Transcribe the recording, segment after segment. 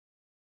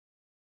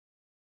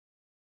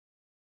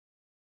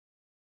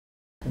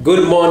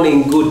Good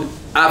morning, good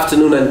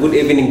afternoon, and good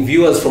evening,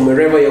 viewers from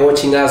wherever you're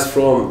watching us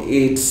from.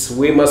 It's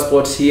Wima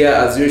Sports here,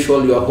 as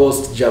usual, your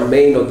host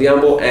Jermaine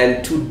Odhiambo,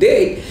 and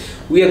today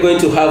we are going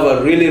to have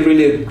a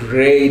really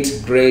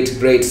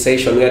great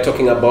session. We are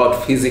talking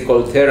about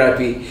physical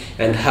therapy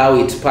and how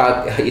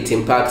it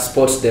impacts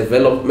sports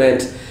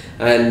development,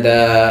 and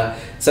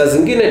saa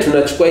zingine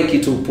tunachukua hiki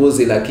kitu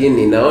upuzi,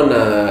 lakini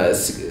naona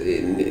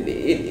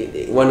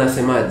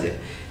wanasemaje,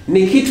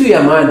 ni kitu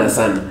ya maana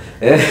sana.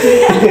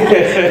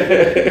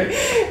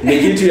 Ni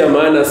kitu ya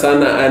maana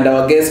sana, and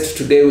our guest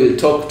today will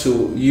talk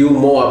to you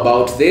more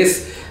about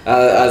this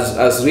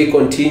as we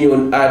continue.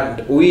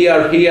 And we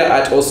are here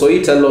at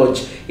Osoita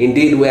Lodge,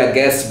 indeed, where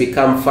guests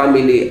become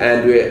family,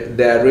 and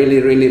there are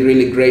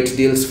really great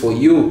deals for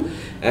you.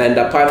 And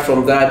apart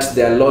from that,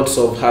 there are lots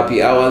of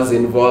happy hours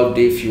involved.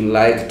 If you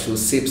like to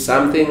sip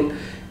something,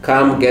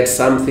 come get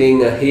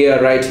something here,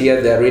 right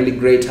here. There are really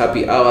great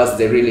happy hours.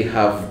 They really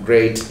have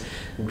great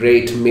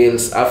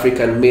meals,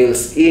 African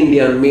meals,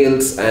 Indian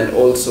meals, and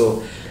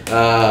also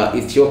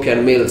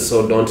Ethiopian meals.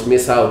 So don't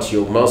miss out.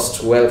 You're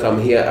most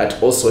welcome here at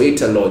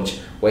Osoita Lodge,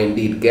 where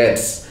indeed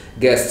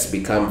guests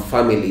become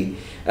family.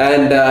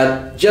 And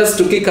just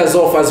to kick us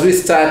off as we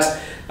start,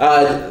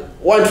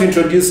 want to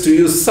introduce to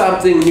you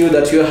something new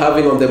that you're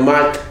having on the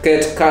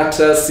market,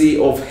 courtesy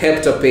of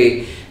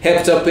HeptaPay.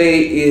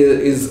 HeptaPay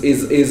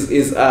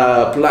is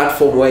a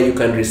platform where you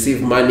can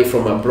receive money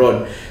from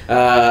abroad.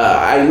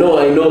 I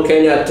know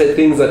Kenya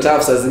things are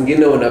tough. Saa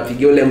zingine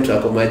unapigia ule mtu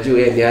ako majuu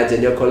ni aje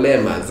nyokole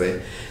maze.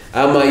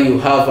 Ama you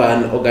have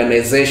an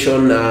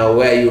organization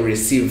where you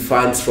receive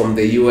funds from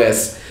the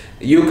US.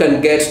 You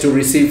can get to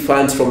receive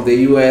funds from the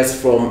US,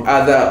 from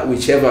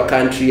whichever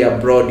country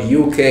abroad,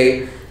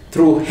 UK,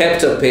 through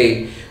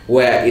HeptaPay,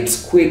 where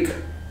it's quick,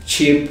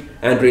 cheap,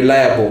 and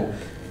reliable.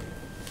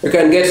 You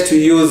can get to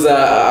use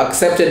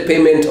accepted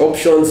payment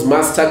options,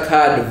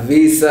 MasterCard,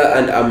 Visa,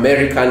 and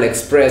American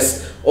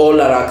Express.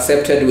 All are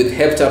accepted with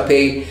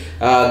HeptaPay.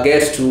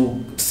 Get to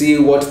see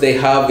what they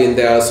have in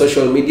their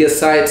social media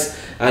sites,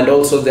 and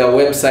also their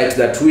website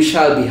that we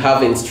shall be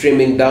having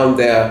streaming down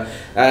there.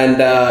 And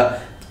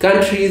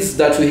countries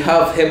that we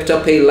have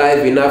HeptaPay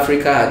live in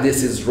Africa,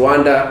 this is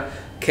Rwanda,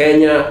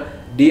 Kenya,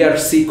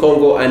 DRC,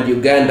 Congo, and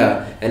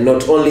Uganda. And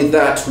not only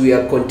that, we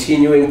are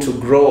continuing to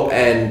grow,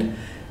 and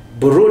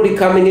Burundi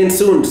coming in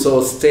soon.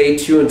 So stay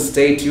tuned,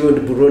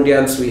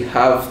 Burundians. We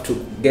have to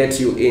get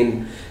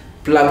you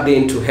plugged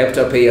into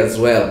HeptaPay as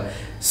well.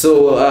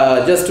 So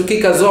just to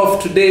kick us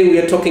off today, we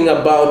are talking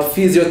about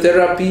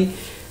physiotherapy,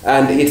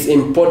 and it's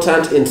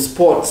important in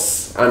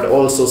sports and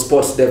also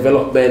sports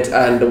development.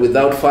 And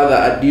without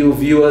further ado,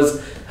 viewers,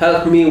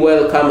 help me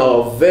welcome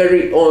our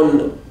very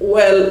own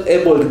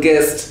well-able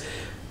guest,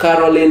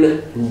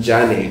 Caroline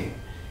Njane.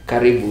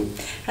 Karibu.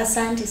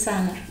 Asante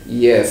sana.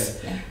 Yes.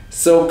 Yeah.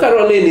 So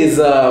Caroline is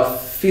a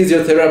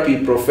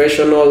physiotherapy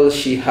professional.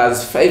 She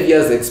has 5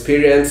 years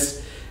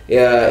experience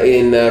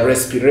in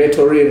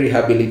respiratory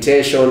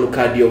rehabilitation,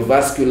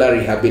 cardiovascular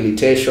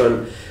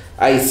rehabilitation,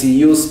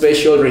 ICU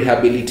special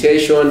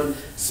rehabilitation,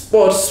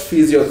 sports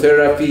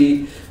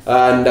physiotherapy,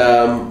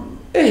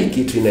 and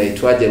kitu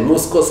inaitwaje,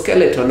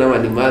 musculoskeletal ama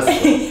ni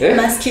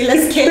muscular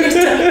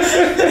skeleton.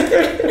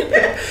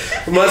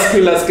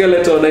 Muscular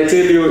skeleton. I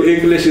tell you,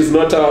 English is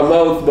not our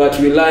mouth, but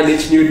we learn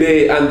each new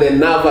day. And the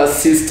nervous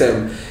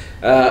system,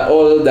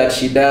 all that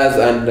she does.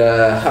 And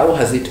how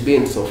has it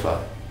been so far?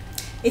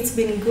 It's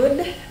been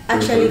good.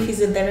 Actually,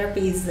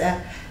 physiotherapy is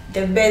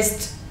the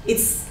best.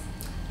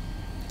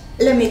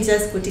 Let me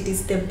just put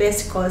it's the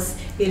best course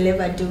you'll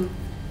ever do.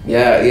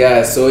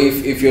 Yeah. So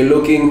if you're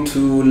looking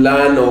to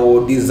learn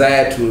or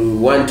desire to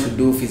want to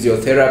do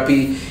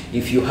physiotherapy,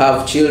 if you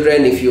have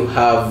children, if you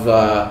have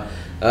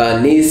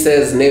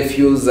nieces,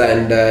 nephews,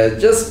 and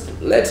just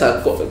let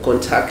her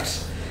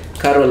contact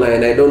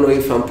Caroline. I don't know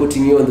if I'm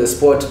putting you on the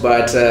spot,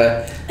 but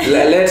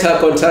let her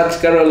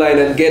contact Caroline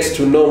and get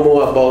to know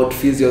more about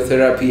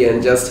physiotherapy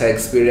and just her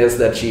experience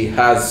that she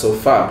has so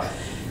far.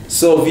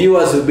 So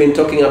viewers, we've been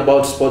talking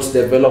about sports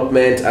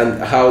development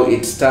and how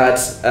it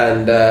starts,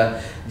 and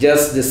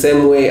just the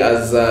same way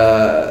as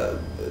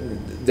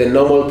the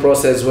normal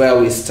process where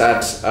we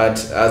start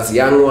as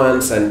young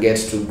ones and get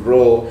to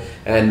grow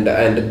and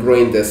grow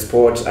in the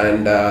sport,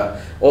 and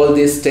all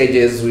these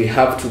stages we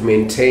have to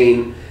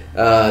maintain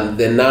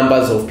the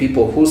numbers of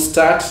people who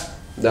start,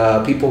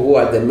 the people who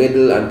are at the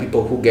middle, and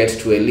people who get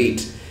to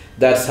elite.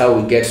 That's how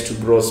we get to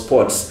grow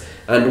sports.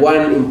 And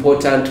one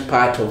important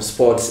part of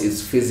sports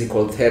is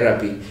physical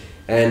therapy.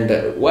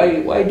 And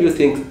why do you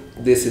think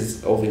this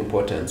is of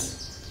importance?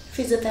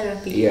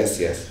 Physiotherapy.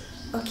 Yes.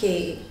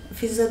 Okay,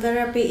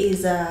 physiotherapy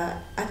is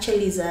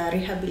actually a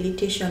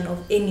rehabilitation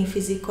of any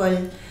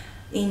physical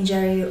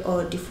injury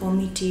or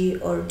deformity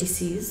or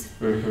disease.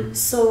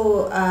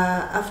 So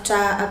after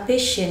a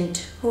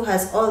patient who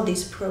has all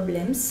these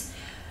problems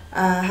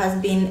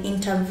has been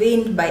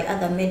intervened by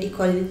other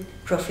medical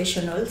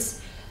professionals,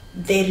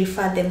 they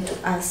refer them to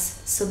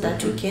us so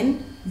that we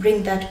can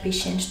bring that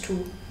patient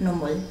to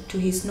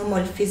his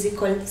normal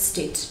physical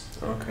state.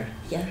 Okay.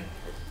 Yeah.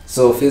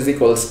 So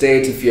physical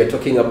state, if you're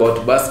talking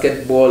about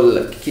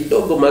basketball,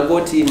 kidogo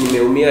magoti,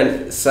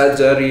 nimeumia,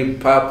 surgery,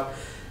 pap.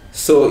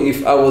 So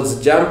if I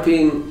was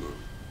jumping,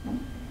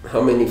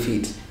 how many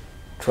feet?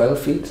 12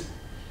 feet?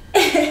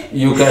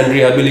 You can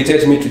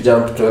rehabilitate me to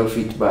jump 12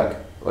 feet back,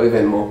 or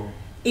even more?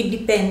 It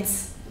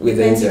depends. With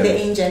Depends the with injury?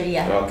 the injury,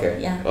 yeah.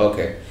 Okay. Yeah.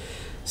 Okay.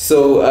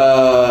 So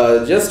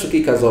just to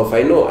kick us off,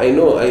 I know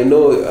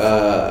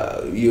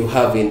you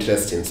have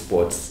interest in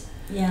sports.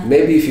 Yeah.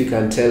 Maybe if you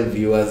can tell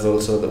viewers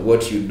also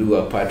what you do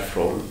apart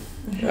from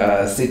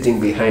sitting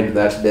behind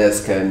that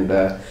desk and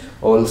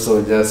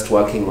also just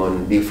working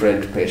on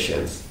different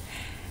patients.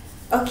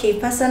 Okay,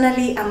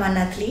 personally, I'm an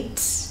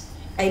athlete.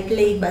 I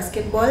play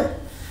basketball.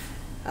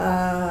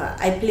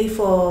 I play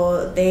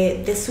for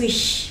the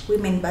Swish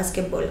Women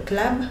Basketball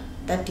Club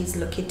that is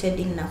located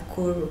in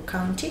Nakuru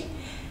County.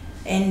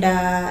 And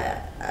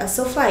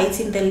so far it's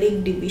in the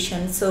league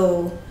division,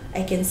 so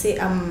I can say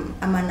I'm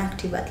an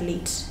active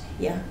athlete.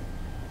 Yeah.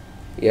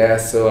 Yeah,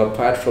 so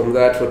apart from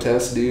that, what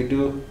else do you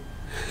do?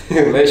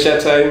 Leisure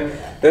time?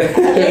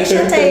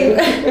 Leisure time.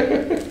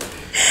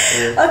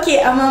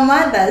 Okay, I'm a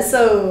mother,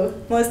 so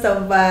most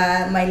of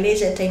my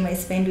leisure time I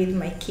spend with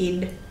my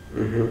kid.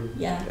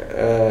 Yeah.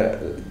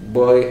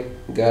 Boy,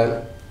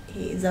 girl?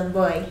 He's a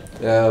boy.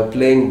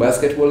 Playing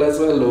basketball as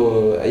well,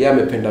 or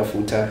amependa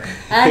futa?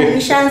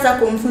 Nishaanza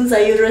kumfunza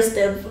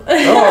Eurostep.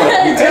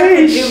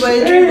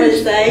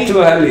 Too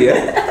early,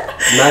 yeah?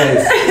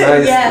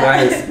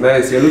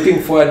 Nice. You're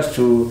looking forward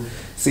to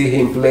see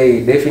him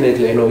play.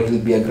 Definitely, I know he'll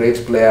be a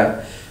great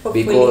player.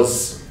 Hopefully.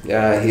 Because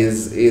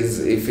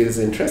if he's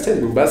interested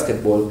in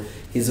basketball,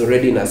 he's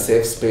already in a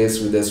safe space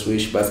with the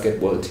Swish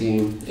basketball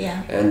team.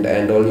 Yeah.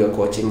 And all your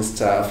coaching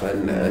staff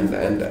and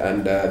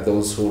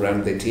those who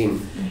run the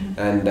team.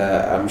 And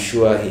I'm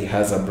sure he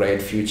has a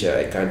bright future.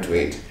 I can't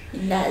wait.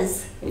 He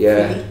does.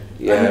 Yeah.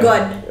 On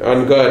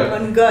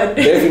God.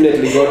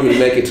 Definitely God will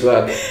make it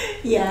work.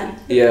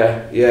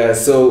 Yeah.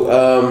 So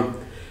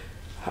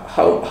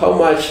how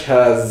much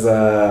has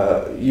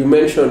you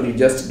mentioned, you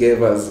just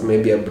gave us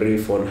maybe a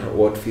brief on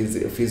what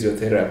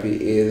physiotherapy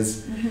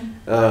is.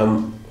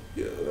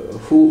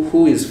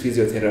 Who is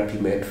physiotherapy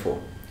made for?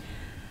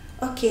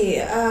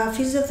 Okay,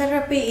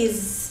 physiotherapy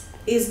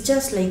is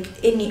just like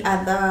any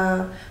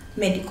other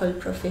medical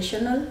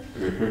professional.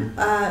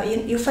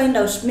 You find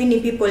out many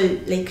people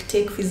like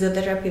take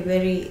physiotherapy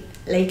very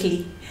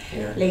lightly.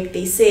 Yeah. Like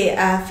they say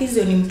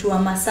physio ni mtu wa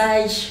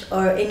massage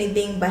or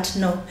anything, but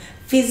no,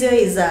 physio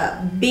is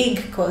a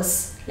big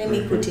course. Let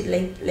me put it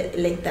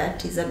like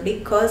that. It's a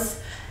big course.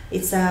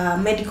 It's a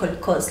medical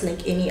course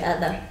like any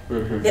other.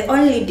 The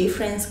only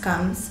difference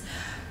comes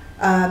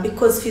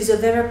because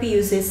physiotherapy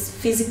uses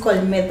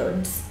physical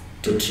methods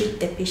to treat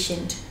the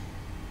patient.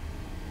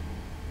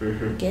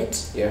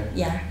 Get?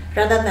 Yeah.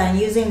 Rather than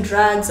using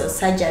drugs or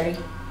surgery.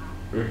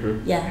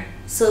 Yeah.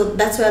 So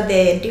that's where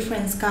the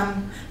difference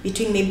comes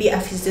between maybe a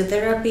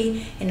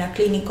physiotherapy and a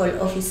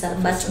clinical officer.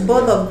 But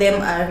both of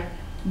them are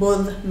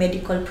both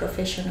medical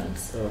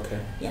professionals. Okay.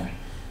 Yeah.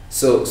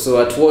 So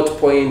at what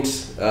point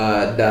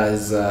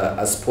does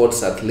a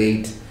sports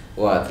athlete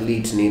or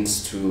athlete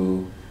needs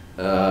to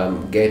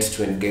get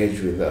to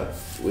engage with a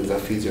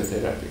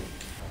physiotherapy?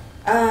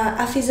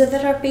 A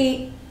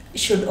physiotherapy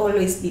should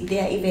always be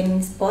there, even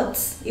in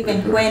sports,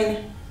 even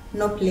when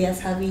no players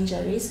have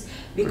injuries,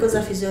 because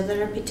a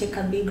physiotherapy take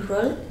a big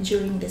role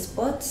during the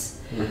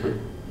sports.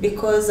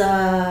 Because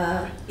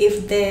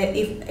if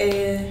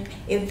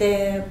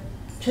the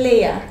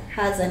player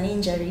has an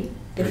injury,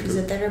 the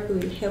physiotherapy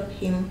will help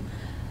him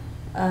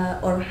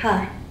or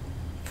her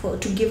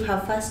to give her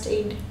first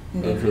aid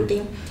and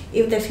everything.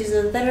 If the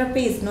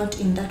physiotherapy is not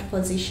in that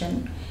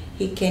position,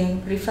 he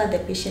can refer the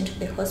patient to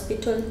the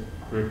hospital,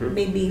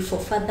 maybe for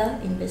further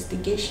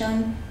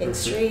investigation,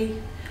 X-ray,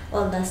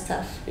 all that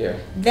stuff. Yeah.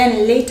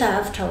 Then later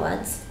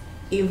afterwards,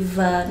 if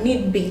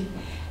need be,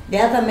 the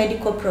other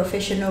medical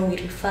professional will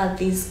refer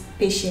this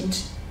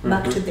patient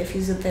back to the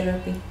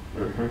physiotherapy.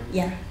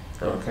 Yeah.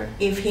 Okay.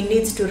 If he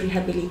needs to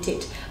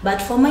rehabilitate.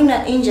 But for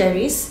minor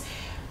injuries,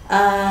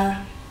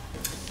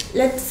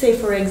 let's say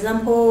for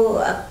example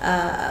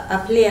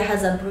a player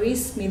has a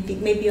bruise,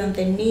 maybe on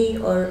the knee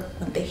or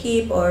on the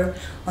hip or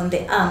on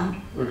the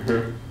arm.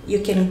 You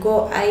can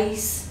go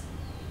ice,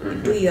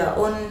 do your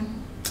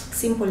own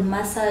simple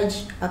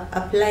massage,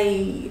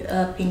 apply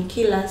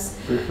painkillers,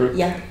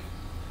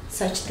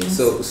 such things.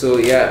 So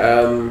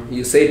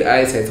you said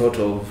ice. I thought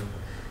of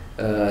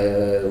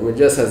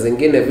just as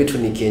zingine vitu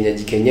ni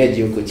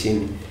kienyeji huko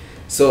chini.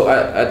 So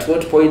at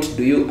what point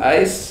do you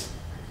ice?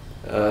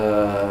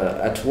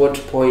 At what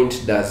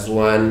point does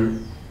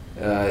one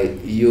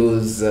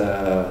use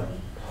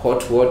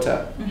hot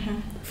water?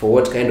 For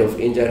what kind of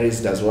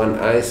injuries does one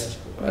ice?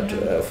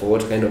 For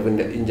what kind of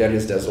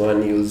injuries does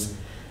one use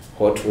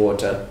hot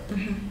water?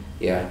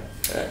 Yeah.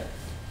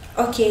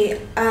 Okay,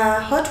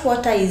 hot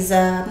water is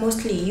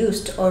mostly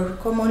used or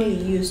commonly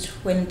used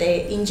when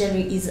the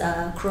injury is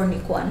a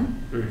chronic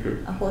one,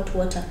 a hot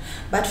water.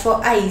 But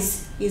for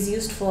ice is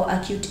used for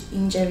acute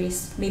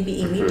injuries,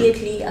 maybe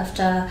immediately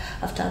after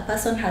a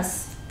person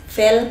has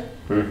fell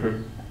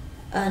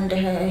and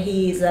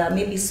he is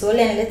maybe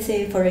swollen, let's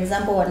say for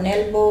example an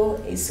elbow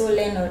is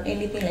swollen or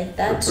anything like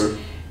that,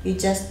 you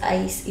just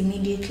ice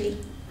immediately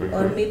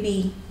or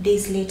maybe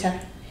days later.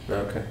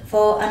 Okay.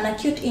 For an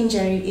acute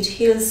injury, it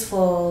heals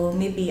for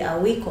maybe a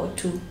week or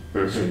two.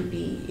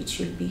 It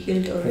should be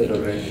healed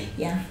already.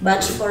 Yeah.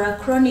 But for a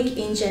chronic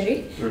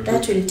injury,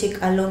 that will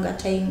take a longer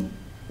time.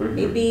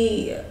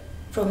 Maybe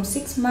from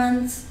 6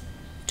 months,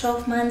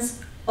 12 months.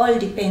 All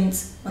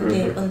depends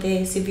on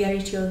the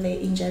severity of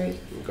the injury.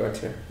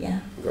 Gotcha.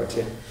 Yeah.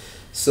 Gotcha.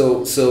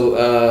 So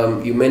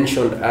you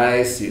mentioned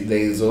ice. There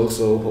is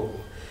also,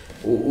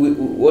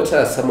 what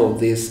are some of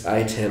these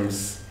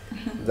items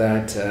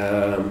that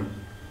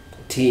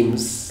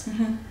teams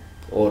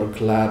or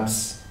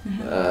clubs,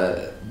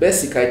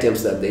 basic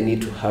items that they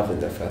need to have in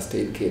the first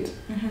aid kit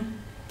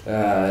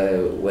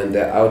when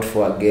they're out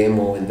for a game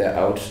or when they're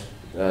out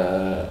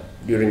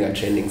during a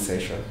training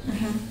session?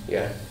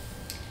 Yeah.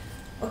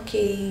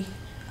 Okay.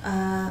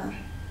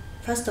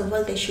 First of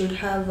all, they should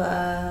have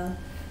a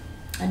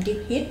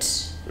deep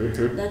hit.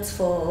 That's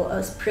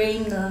for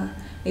spraying.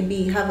 Maybe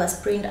you have a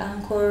sprained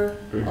ankle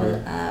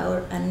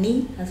or a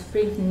knee, a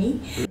sprained knee.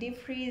 Deep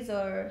freeze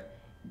or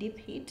deep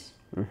heat.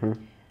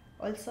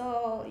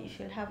 Also, you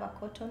should have a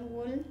cotton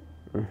wool.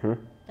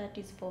 That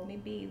is for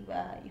maybe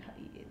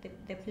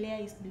the player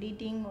is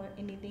bleeding or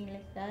anything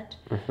like that.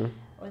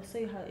 Also,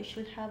 you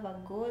should have a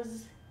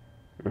gauze.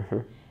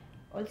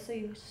 Also,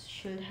 you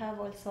should have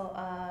also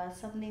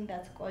something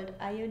that's called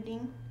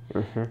iodine.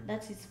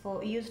 That is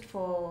used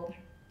for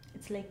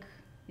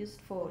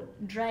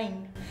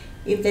drying.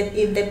 If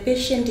the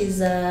patient is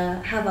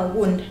have a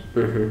wound,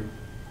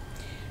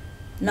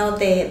 now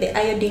the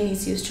iodine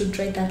is used to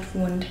dry that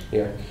wound.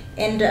 Yeah.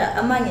 And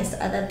amongst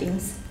other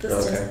things,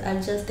 those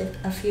are just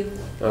a few.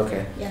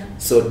 Okay. Yeah.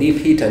 So deep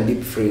heat and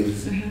deep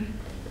freeze.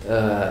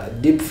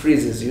 Deep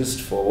freeze is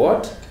used for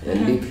what,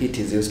 and deep heat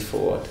is used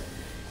for what?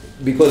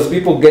 Because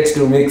people get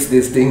to mix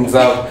these things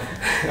up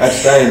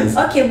at times.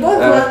 Okay,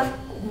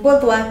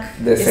 both work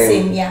the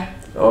same. Yeah.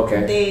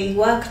 Okay. They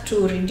work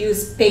to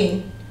reduce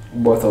pain.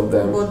 Both of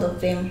them. Both of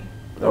them.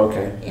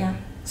 Okay. Yeah.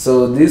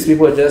 So these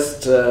people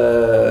just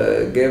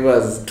gave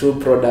us two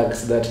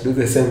products that do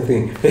the same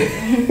thing.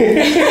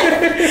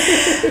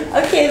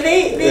 Okay,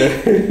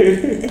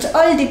 it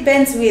all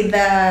depends with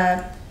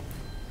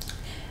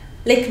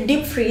like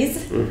deep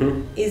freeze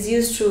is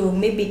used to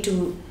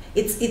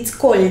it's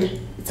cold.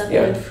 It's a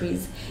cold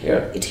freeze.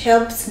 Yeah. It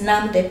helps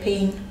numb the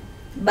pain,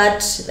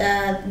 but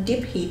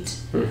deep heat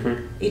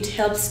it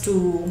helps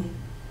to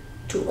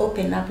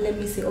open up. Let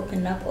me say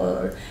open up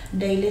or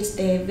dilate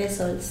the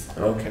vessels.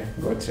 Okay,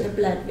 gotcha. The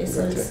blood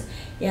vessels. Gotcha.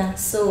 Yeah.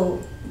 So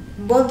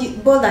both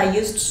are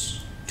used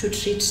to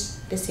treat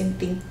the same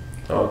thing.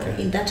 Okay.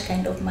 In that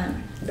kind of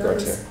manner.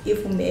 Gotcha.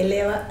 If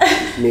umeelewa.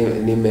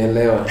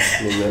 Nimeelewa.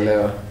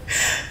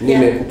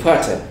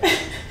 Nimekupata.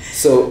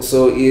 So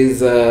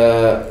is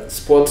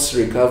sports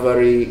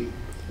recovery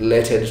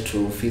related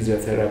to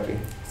physiotherapy?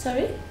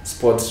 Sorry?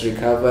 Sports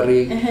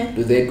recovery,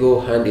 do they go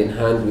hand in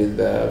hand with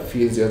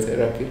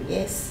physiotherapy?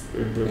 Yes.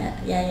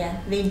 Yeah,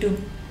 they do.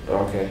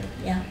 Okay.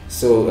 Yeah.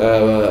 So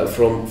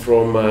from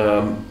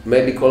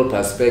medical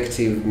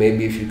perspective,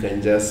 maybe if you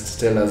can just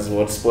tell us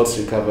what sports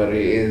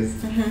recovery is.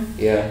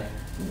 Yeah.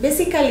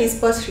 Basically,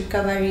 sports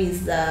recovery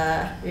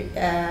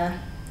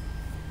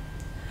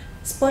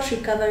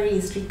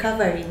is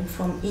recovering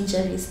from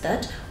injuries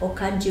that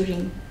occurred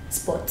during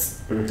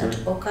sports, that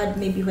occurred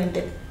maybe when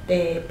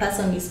the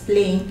person is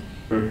playing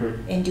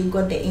and you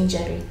got the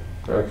injury.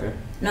 Okay.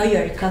 Now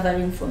you're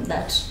recovering from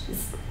that.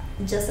 It's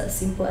just as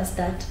simple as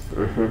that.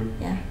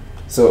 Yeah.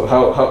 So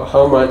how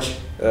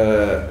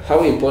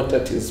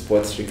important is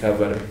sports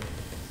recovery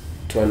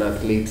to an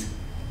athlete?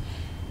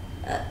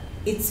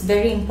 It's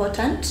very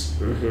important,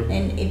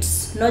 and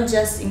it's not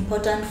just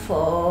important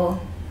for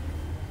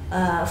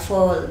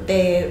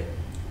the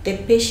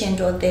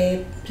patient or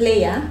the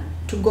player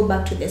to go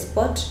back to the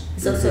sport.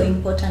 It's also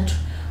important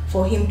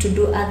for him to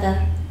do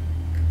other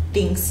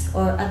things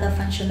or other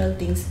functional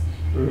things,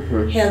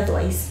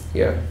 health-wise.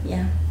 Yeah.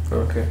 Yeah.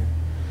 Okay.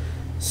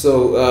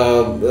 So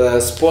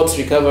sports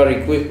recovery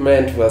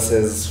equipment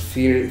versus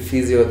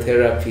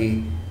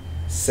physiotherapy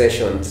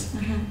sessions,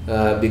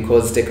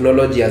 because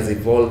technology has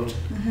evolved.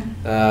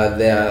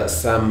 There are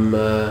some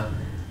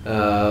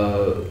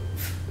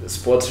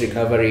sports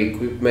recovery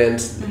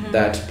equipment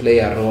that play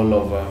a role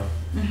of a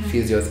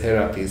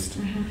physiotherapist.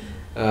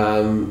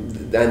 And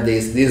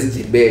there's this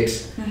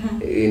debate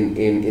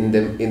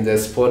in the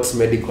sports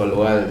medical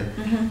world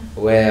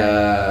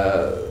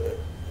where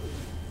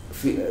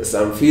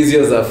some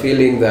physios are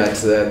feeling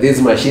that these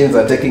machines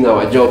are taking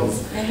our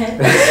jobs.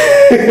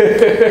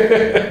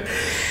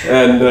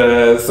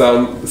 And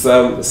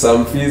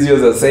some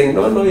physios are saying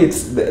no,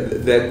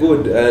 they're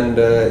good, and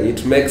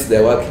it makes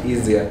their work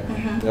easier.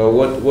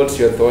 What's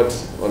your thought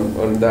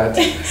on that?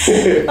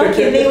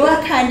 Okay, they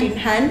work hand in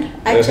hand.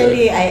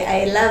 Actually,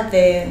 I love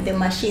the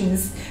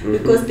machines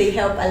because they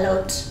help a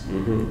lot.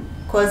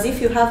 Because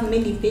if you have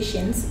many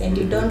patients and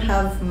you don't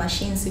have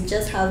machines, you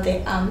just have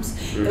the arms,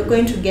 you're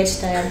going to get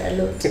tired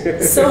a lot.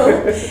 So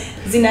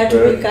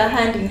zinatumika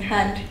hand in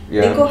hand.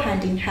 Yeah. They go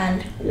hand in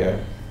hand. Yeah.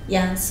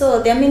 Yeah,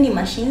 so there are many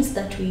machines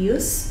that we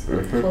use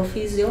for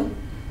physio.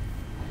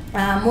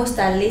 Most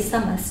are laser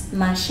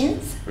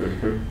machines.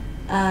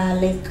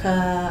 Like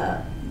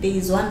there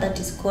is one that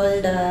is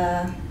called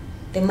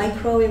the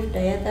microwave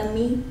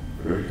diathermy.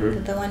 The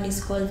other one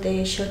is called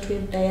the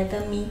shortwave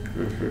diathermy.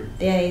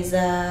 There is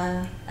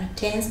a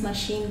TENS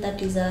machine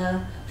that is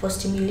for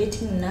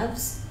stimulating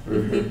nerves.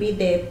 If maybe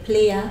the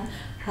player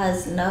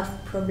has nerve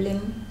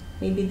problem,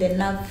 maybe the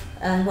nerve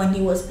when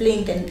he was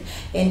playing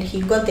and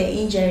he got the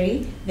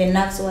injury, the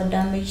nerves were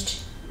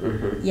damaged.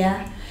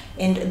 Yeah,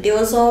 and there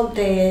also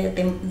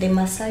the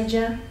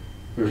massager.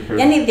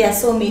 Yani there are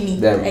so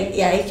many.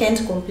 I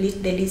can't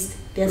complete the list.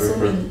 There are so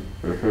many.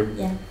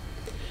 Yeah.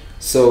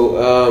 So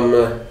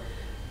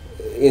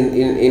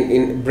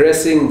in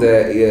bracing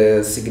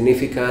the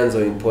significance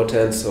or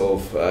importance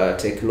of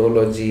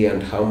technology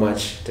and how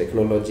much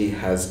technology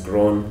has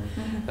grown,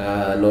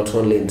 not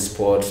only in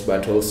sports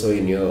but also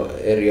in your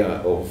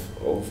area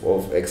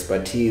of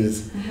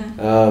expertise,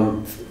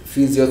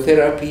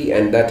 physiotherapy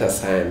and data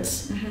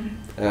science,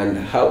 and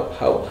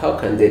how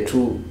can the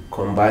two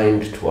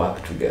combined to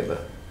work together?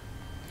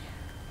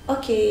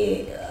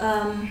 Okay,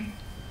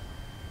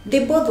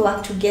 they both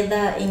work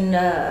together in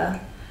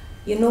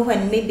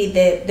when maybe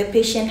the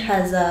patient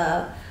has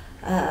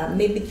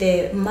maybe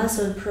the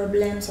muscle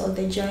problems or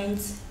the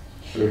joints.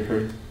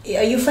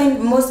 You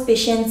find most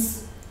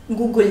patients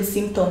Google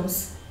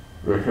symptoms.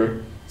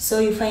 So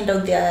you find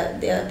out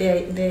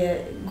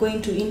they're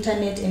going to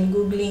internet and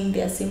Googling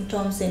their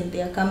symptoms, and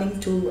they are coming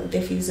to the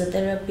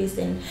physiotherapist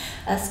and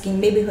asking,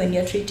 maybe when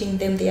you're treating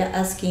them, they are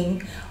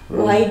asking,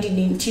 why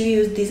didn't you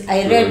use this?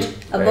 I read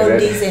about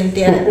this, and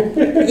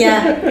they're,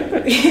 yeah.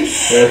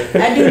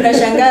 Hadi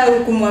unashangaa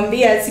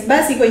kumwambia, si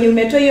basi kwenye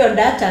umetoa hiyo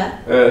data,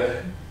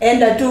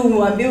 enda tu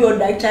umwambie huyo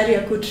daktari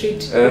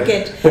akutreat.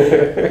 Get.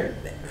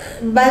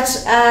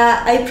 But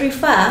I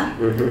prefer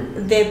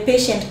the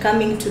patient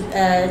coming to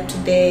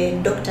the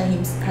doctor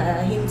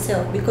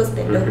himself, because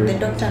the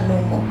doctor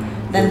know more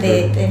than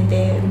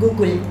the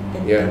Google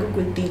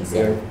Google things.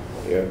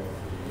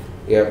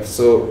 Yeah.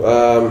 So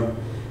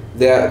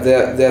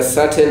there are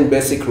certain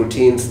basic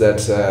routines that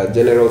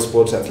general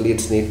sports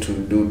athletes need to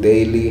do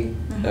daily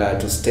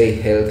to stay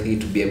healthy,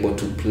 to be able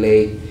to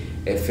play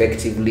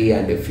effectively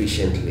and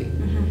efficiently.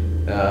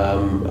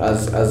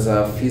 As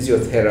a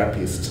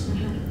physiotherapist,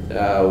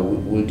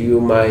 would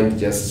you mind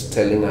just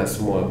telling us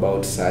more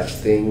about such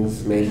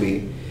things?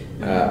 Maybe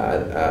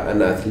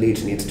an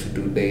athlete needs to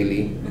do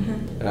daily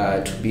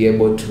to be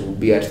able to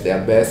be at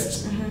their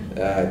best,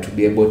 to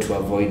be able to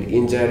avoid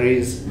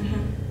injuries,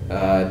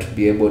 to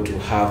be able to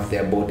have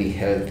their body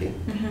healthy.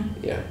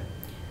 Yeah.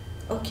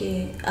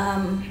 Okay.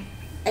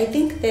 I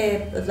think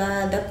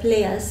the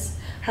players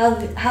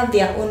have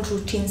their own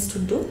routines to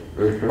do.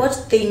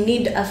 What they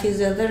need a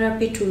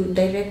physiotherapy to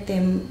direct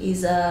them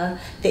is the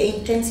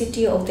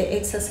intensity of the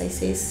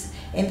exercises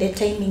and the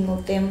timing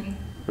of them.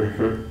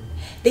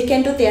 They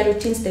can do their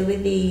routines the way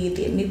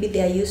maybe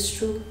they are used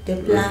to, the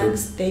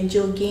planks, the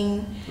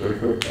jogging,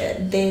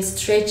 the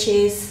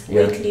stretches,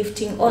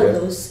 weightlifting, all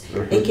those.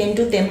 They can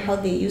do them how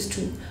they used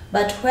to.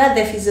 But where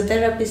the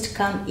physiotherapist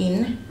come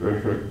in,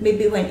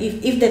 maybe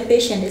if the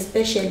patient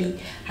especially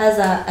has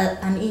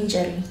an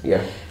injury,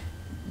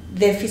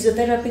 the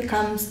physiotherapy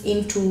comes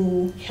in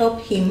to help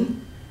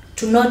him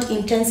to not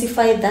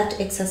intensify that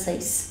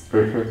exercise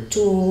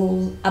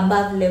to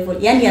above level.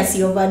 Yani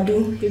asi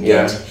overdo, you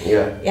get?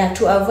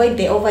 To avoid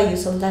the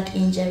overuse of that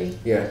injury.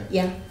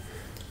 Yeah.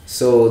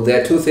 So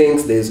there are two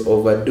things: there's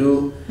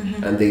overdo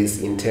and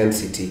there's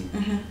intensity.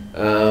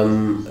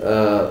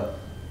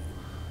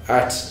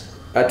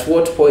 At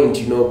what point,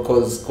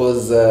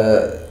 because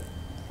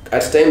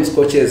at times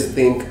coaches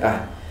think,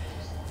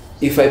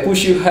 if I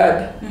push you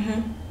hard,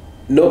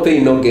 no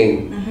pain, no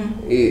gain.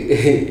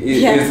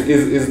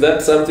 Is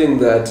that something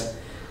that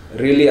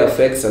really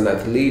affects an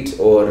athlete,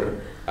 or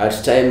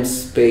at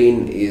times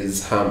pain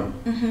is harm?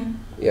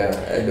 Yeah,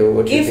 I don't know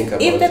what you think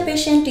about it. If the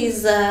patient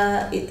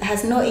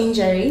has no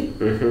injury,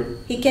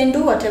 he can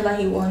do whatever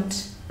he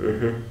wants.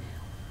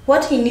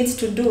 What he needs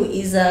to do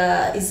is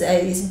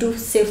do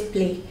safe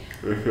play,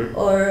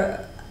 or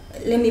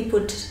let me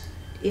put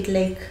it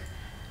like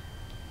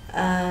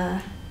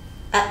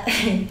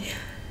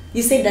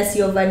you say that's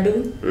your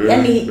overdo.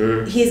 And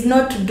he's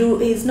not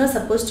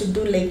supposed to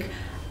do like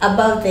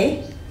above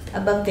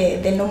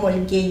the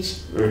normal gauge.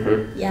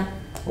 Yeah.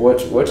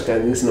 What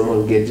can this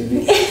normal gauge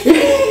be?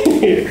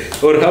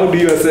 Or how do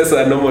you assess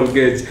a normal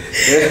gauge?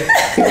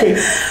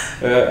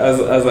 As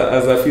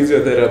a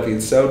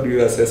physiotherapist, how do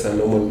you assess a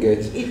normal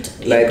gauge?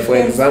 Like for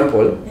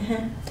example,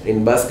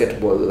 in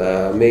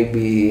basketball,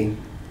 maybe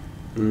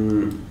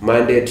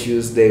Monday,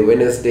 Tuesday,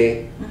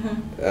 Wednesday.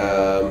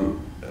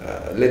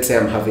 Let's say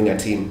I'm having a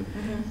team.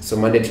 So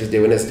Monday, Tuesday,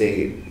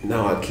 Wednesday,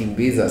 now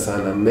akimbiza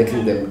sana, I'm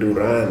making them do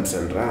runs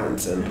and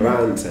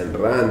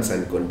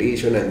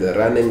condition and the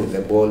running with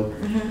the ball.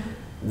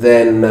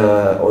 Then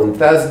on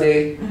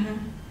Thursday,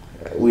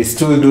 we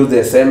still do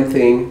the same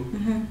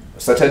thing.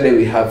 Saturday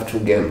we have 2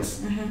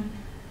 games.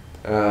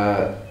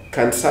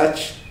 Can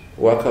such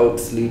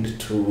workouts lead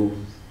to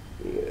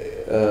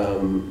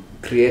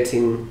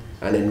creating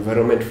an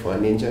environment for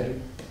an injury?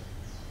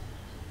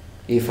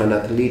 If an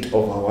athlete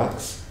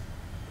overworks,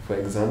 for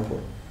example?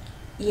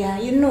 Yeah,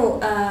 you know,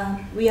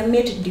 we are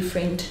made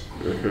different.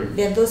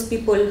 There are those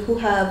people who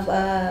have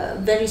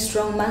very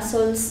strong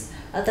muscles,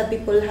 other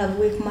people have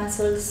weak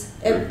muscles.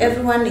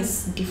 Everyone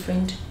is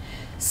different.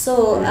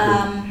 So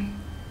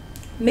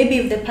maybe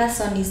if the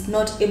person is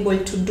not able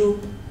to do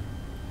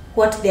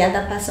what the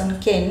other person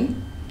can,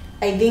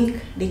 I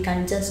think they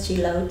can just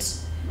chill out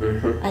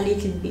a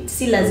little bit.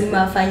 Si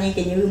lazima afanye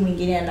kenye huyu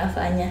mwingine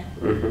anafanya.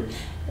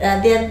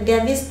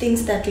 There are these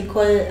things that we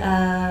call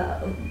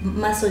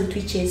muscle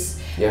twitches.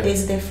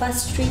 There's the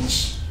fast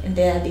twitch and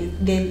there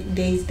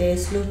is the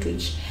slow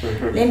twitch.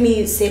 Let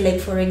me say, like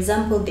for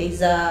example,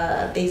 there's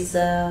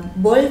a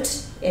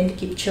Bolt and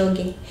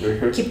Kipchoge.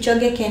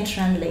 Kipchoge can't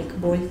run like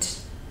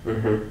Bolt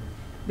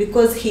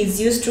because he's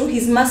used to,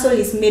 his muscle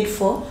is made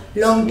for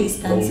long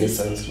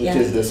distances. Which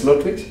is the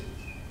slow twitch?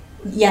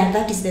 Yeah,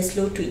 that is the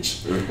slow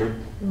twitch.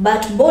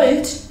 But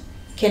Bolt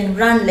can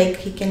run, like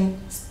he can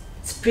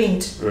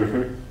sprint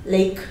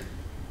like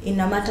in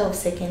a matter of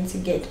seconds,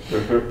 you get.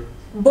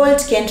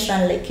 Bolt can't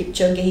run like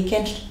Kipchoge. He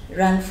can't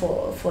run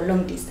for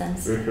long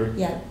distance.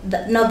 Yeah,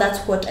 now that's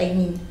what I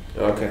mean.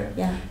 Okay.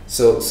 Yeah.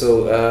 So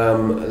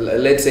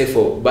let's say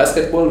for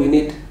basketball we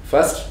need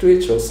fast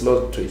twitch or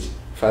slow twitch?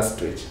 Fast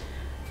twitch.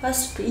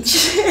 Fast twitch.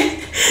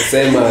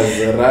 Same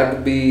as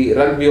rugby.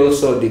 Rugby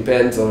also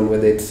depends on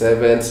whether it's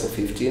 7s or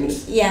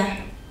 15s. Yeah.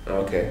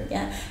 Okay.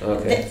 Yeah.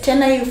 Okay.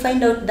 Tena you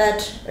find out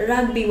that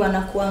rugby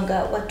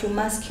wanakuanga watu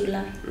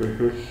muscular.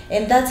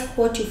 And that's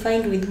what you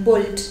find with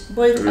Bolt.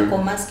 Bolt ako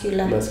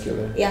muscular.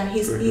 Muscular. Yeah,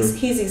 his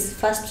is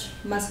fast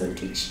muscle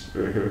twitch.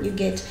 You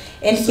get.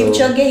 And so,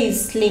 Kipchoge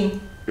is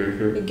slim.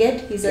 You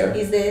get. He's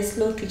the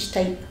slow twitch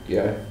type.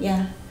 Yeah.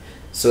 Yeah.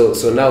 So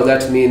now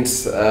that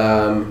means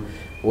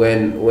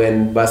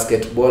when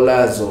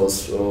basketballers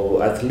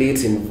or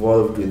athletes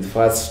involved with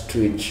fast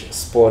twitch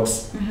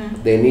sports,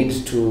 they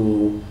need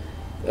to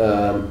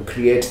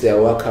create their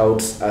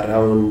workouts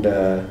around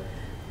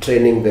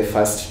training the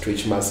fast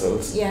twitch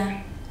muscles.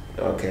 Yeah.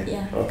 Okay.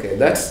 Yeah. Okay.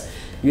 That's,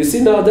 you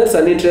see, now that's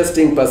an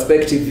interesting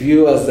perspective,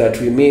 viewers,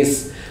 that we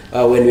miss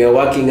when we are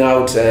working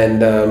out, and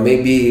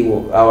maybe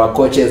our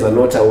coaches are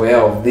not aware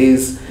of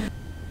this.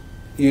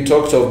 You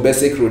talked of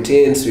basic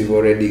routines. We've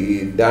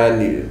already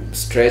done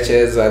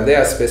stretches. Are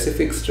there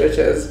specific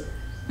stretches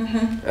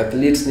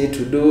athletes need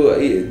to do?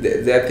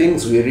 There are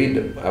things we read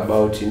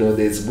about, you know,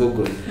 there's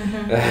Google.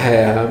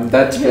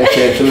 That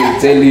stretcher will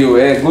tell you,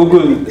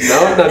 Google,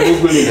 naona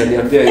Google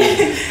inaniambia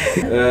hivi.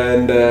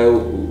 And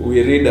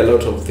we read a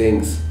lot of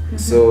things.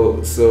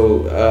 So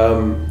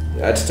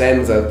at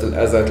times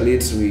as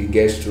athletes we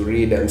get to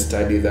read and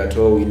study that,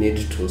 we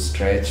need to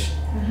stretch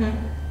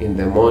in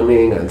the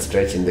morning and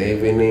stretch in the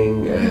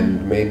evening,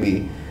 and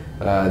maybe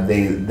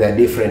there are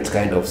different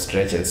kind of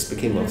stretches.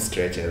 Speaking of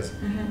stretches,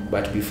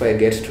 but before I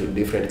get to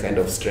different kind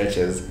of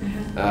stretches,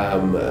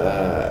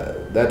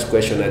 that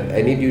question,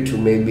 I need you to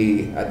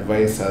maybe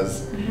advise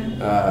us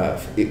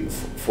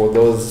for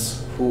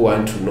those who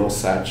want to know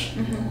such,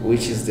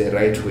 which is the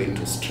right way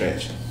to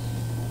stretch.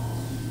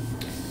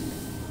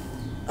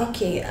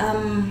 Okay.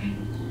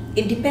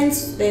 It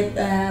depends with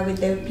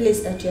the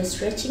place that you're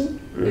stretching.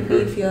 Maybe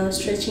if you're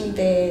stretching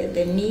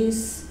the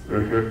knees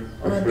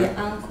or the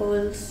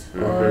ankles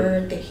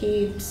or the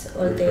hips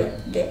or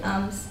the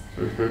arms.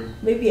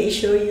 Maybe I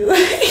show you.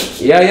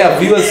 yeah,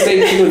 viewers, stay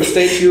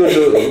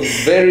tuned.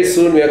 Very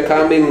soon we are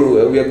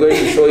coming. We are going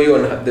to show you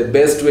on the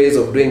best ways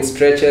of doing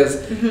stretches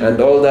and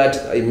all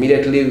that.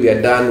 Immediately we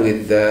are done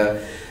with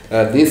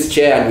this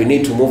chair, and we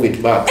need to move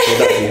it back so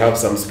that we have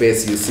some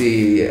space. You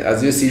see,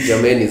 as you see,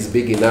 Njane is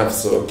big enough,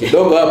 so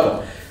kidogo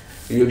hapa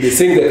you'll be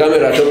seeing the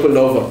camera topple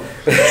over.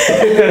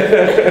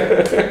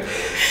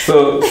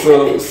 so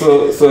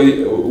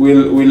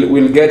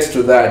we'll get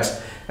to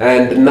that.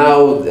 And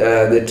now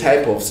the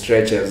type of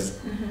stretches.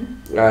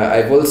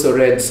 I've also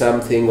read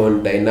something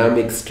on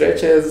dynamic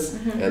stretches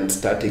and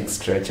static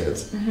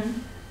stretches.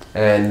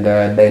 And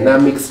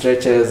dynamic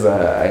stretches,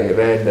 I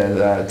read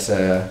that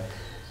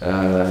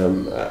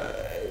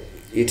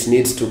it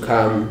needs to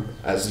come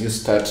as you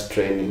start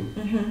training.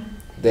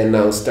 Then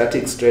now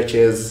static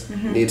stretches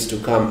needs to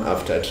come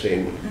after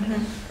training.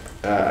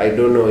 I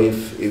don't know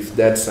if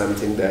that's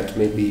something that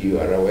maybe you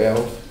are aware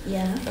of.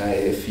 Yeah.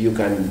 If you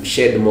can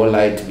shed more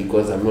light,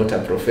 because I'm not a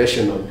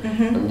professional.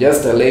 I'm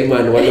just a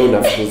layman. Wale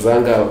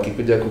unafukuzanga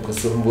wakikuja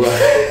kukusumbua.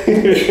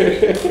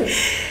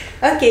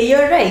 Okay,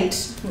 you're right.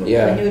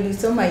 Yeah. When you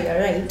soma, you're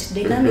right.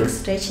 Dynamic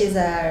stretches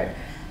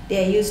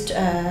they are used.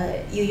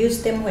 You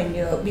use them when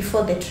you're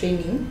before the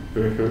training.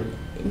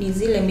 Ni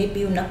zile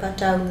maybe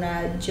unapata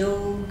una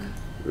jog.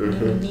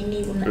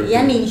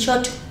 Yani in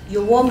short,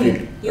 you're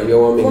warming. You're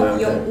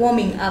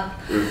warming up.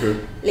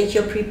 Like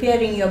you're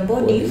preparing your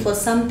body for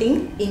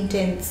something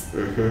intense.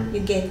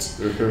 You get.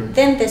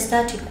 Then the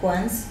static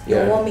ones,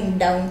 you're warming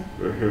down.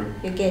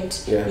 You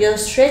get. You're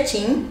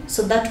stretching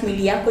so that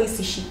mwili yako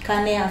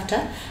isishikane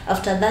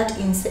after that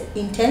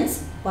intense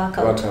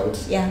workout.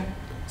 Yeah.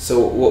 So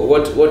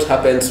what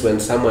happens when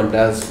someone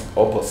does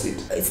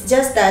opposite? It's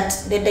just that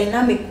the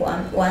dynamic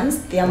ones,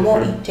 they are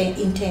more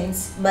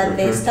intense, but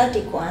the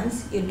static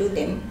ones, you do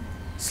them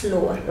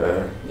slower.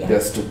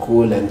 Just to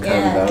cool and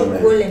calm down. To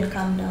cool and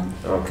calm down.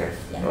 Okay.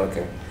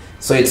 Okay.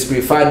 So it's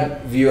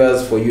preferred,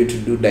 viewers, for you to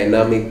do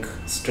dynamic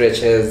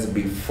stretches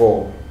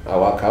before a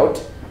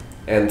workout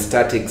and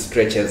static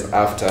stretches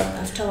after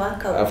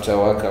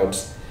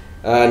workouts.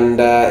 And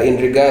in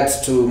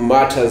regards to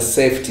matters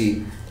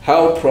safety,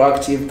 how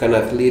proactive can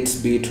athletes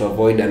be to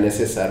avoid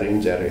unnecessary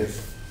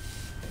injuries?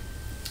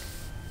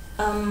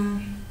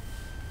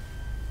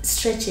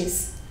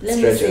 Stretches. Let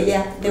me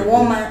say, the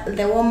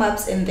warm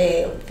ups and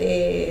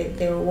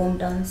the warm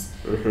downs.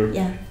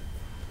 Yeah.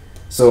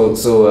 So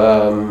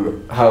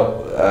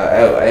how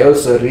I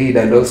also read,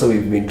 and also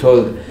we've been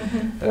told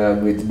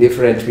with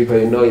different people,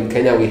 in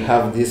Kenya we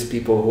have these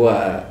people who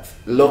are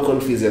local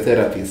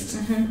physiotherapists.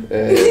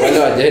 Wale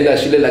wajaenda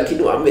shule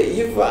lakini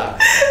wameiva.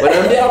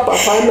 Wanaambia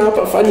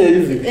hapa fanya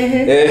hivi.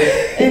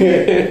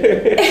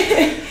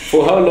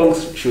 For how long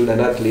should an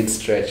athlete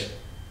stretch?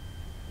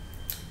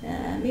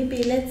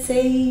 Maybe let's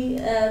say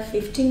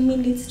 15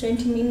 minutes,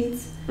 20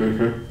 minutes.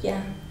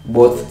 Yeah.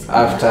 Both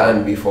after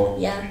and before?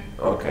 Yeah.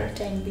 Okay.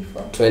 After and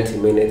before. 20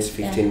 minutes,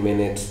 15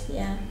 minutes.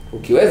 Yeah.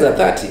 Ukiweza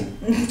 30.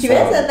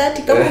 Ukiweza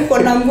 30 kama uko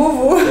na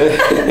nguvu.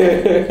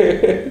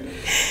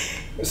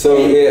 So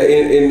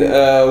in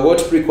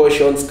what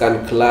precautions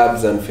can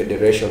clubs and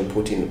federation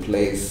put in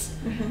place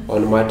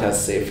on matters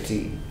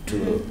safety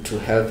to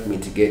help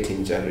mitigate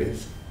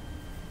injuries?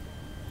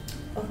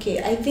 Okay,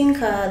 I think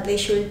they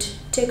should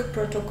take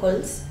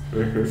protocols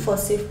for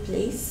safe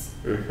place.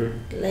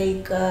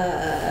 Like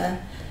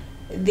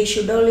they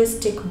should always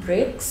take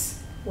breaks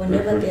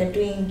whenever they are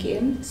doing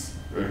games.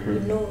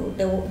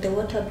 The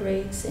water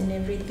breaks and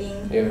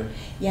everything.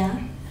 Yeah.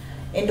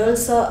 And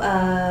also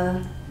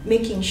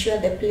making sure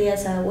the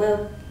players are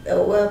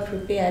well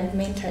prepared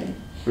mentally.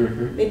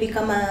 Maybe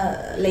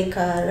like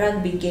a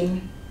rugby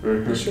game.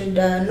 They should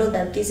know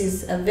that this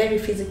is a very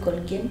physical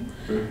game,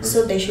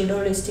 so they should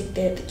always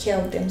take care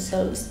of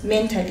themselves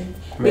mentally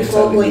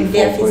before going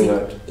there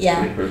physically.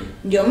 Yeah.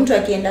 Ndio mtu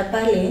akienda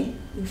pale,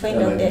 you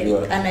find out that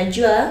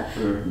anajua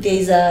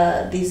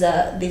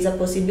there's a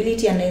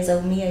possibility anaweza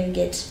umia, you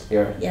get.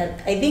 Yeah.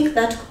 I think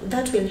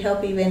that will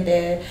help even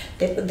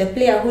the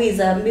player who is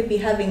maybe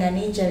having an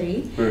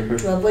injury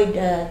to avoid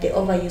the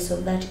overuse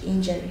of that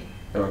injury.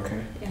 Okay.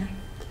 Yeah.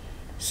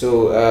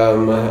 So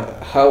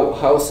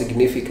how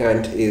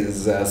significant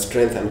is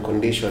strength and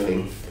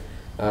conditioning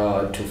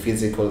to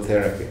physical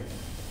therapy?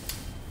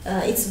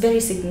 It's very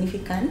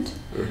significant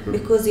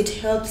because it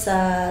helps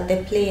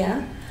the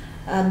player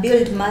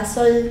build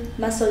muscle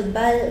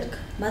bulk,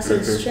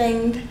 muscle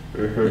strength.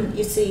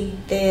 You see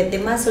the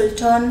muscle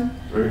tone.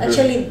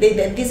 Actually,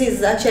 this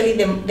is actually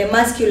the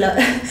muscular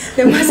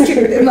the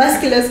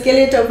muscular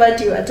skeletal part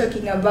you are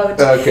talking about.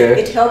 Okay.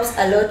 It helps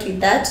a lot with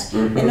that,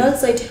 and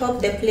also it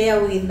helps the player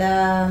with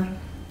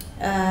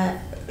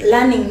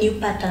learning new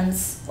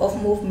patterns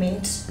of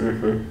movement.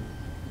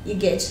 You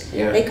get.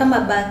 Like come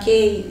back,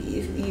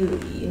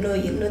 you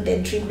know the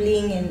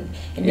dribbling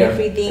and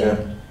everything.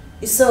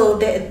 So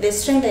the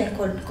strength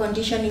and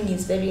conditioning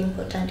is very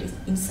important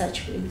in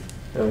such way.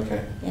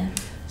 Okay. Yeah.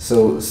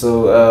 So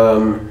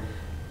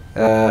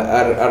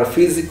our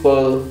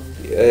physical,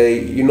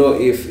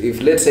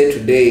 if let's say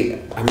today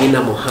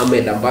Amina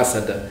Mohammed,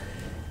 ambassador,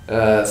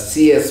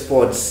 CS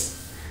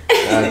Sports,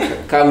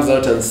 comes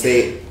out and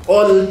say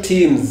all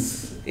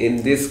teams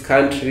in this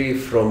country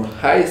from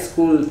high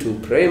school to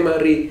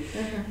primary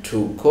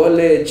to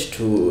college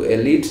to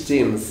elite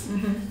teams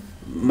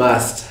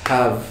must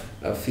have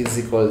a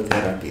physical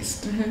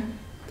therapist.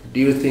 Do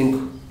you think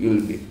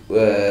you'll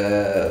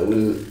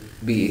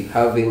be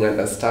having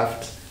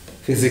understaffed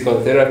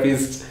physical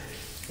therapists?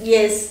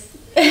 Yes.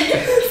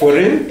 For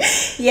real?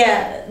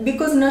 Yeah,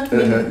 because not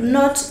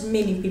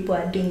many people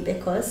are doing the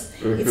course.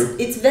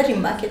 It's very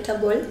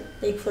marketable.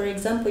 Like for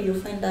example, you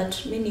find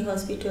that many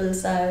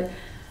hospitals are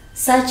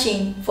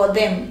searching for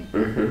them.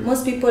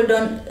 Most people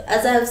don't,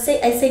 as I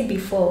said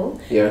before,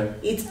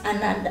 it's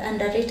an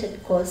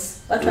underrated course.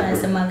 Watu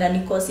wanasemanga ni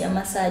course ya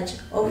massage,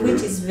 of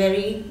which is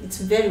very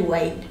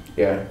wide.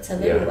 It's a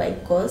very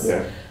wide course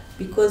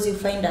because you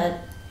find that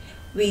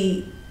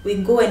we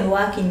go and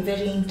work in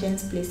very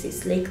intense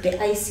places like the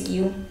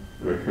ICU.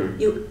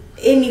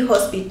 Any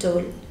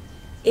hospital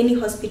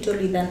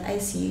with an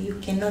ICU, you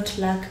cannot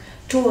lack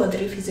 2 or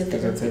 3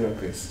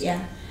 physiotherapists. Yeah.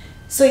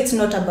 So it's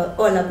not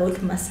all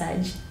about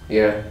massage.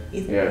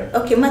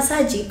 Okay,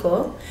 massage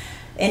iko,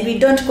 and we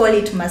don't call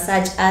it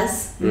massage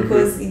as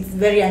because it's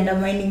very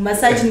undermining.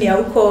 Massage ni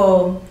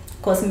huko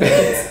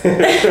cosmetics.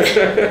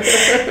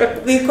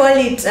 We call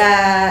it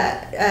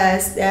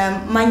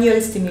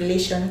manual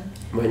stimulation.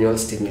 Manual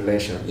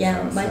stimulation.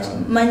 Yeah,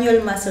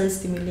 manual muscle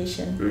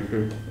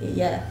stimulation.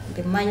 Yeah,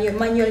 the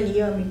manual ni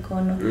hiyo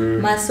mikono.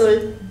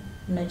 Muscle,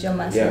 unajua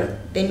muscle. Yeah.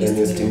 Then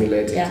you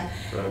stimulate it. Yeah.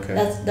 Okay.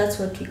 That's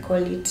what we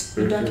call it.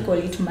 We don't call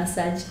it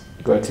massage.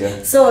 Got you.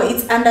 So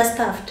it's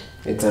understaffed.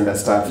 It's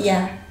understaffed.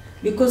 Yeah,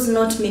 because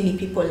not many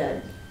people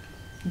are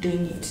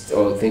doing it.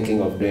 Or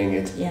thinking of doing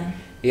it. Yeah.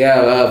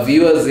 Yeah,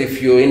 viewers,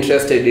 if you're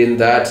interested in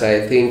that,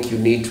 I think you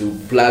need to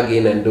plug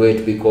in and do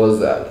it,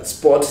 because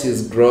sports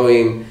is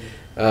growing,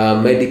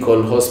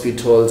 medical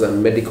hospitals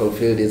and medical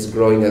field is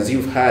growing. As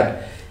you've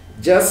had,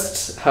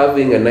 just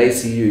having an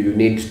ICU, you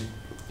need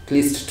at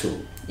least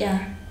 2.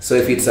 Yeah. So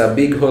if it's a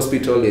big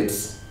hospital,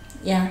 it's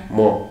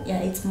more. Yeah,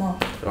 it's more.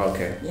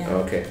 Okay. Yeah.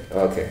 Okay.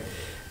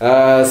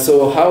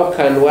 So how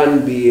can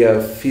one be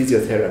a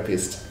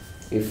physiotherapist?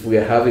 If we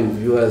are having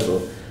viewers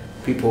or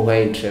people who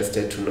are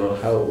interested to know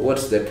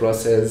what's the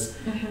process,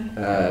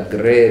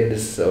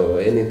 grades or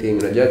anything.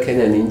 Unajua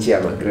Kenya ni nchi ya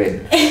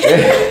grade.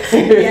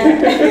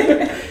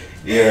 Yeah.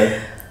 Yeah.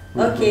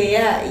 Okay,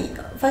 yeah.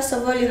 First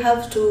of all, you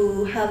have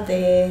to have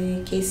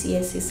the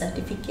KCSE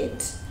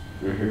certificate.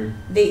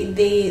 They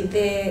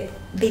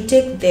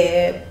take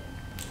the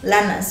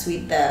learners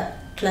with the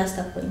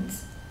cluster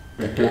points.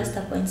 The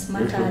cluster points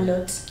matter a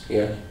lot.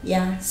 Yeah.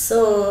 Yeah.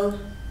 So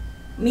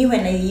me,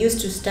 when I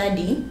used to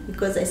study,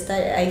 because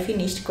I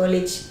finished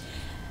college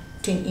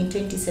in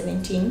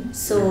 2017,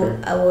 so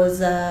I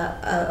was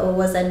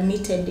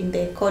admitted in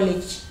the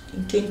college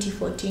in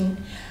 2014.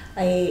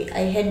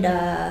 I had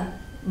a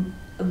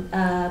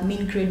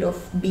mean grade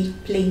of B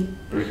plain.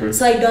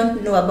 So I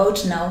don't know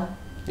about now.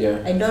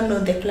 Yeah. I don't know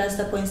the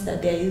cluster points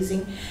that they are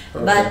using,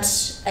 but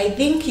I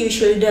think you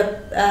should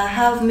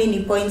have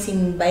many points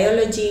in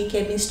biology,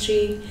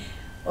 chemistry,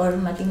 or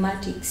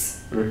mathematics.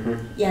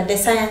 Yeah, the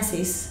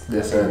sciences.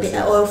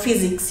 Or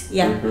physics.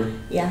 Yeah.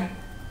 Yeah.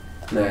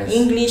 Nice.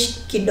 English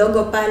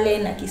kidogo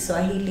pale na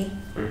Kiswahili.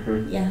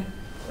 Yeah.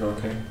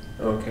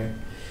 Okay.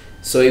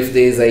 So if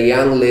there is a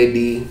young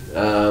lady,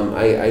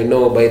 I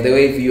know, by the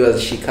way,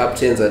 viewers, she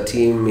captains a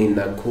team in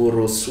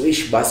Nakuru,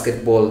 Swish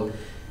basketball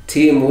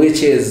team,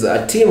 which is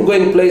a team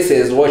going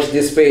places. Watch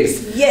this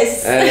space.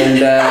 Yes.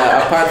 And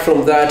apart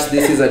from that,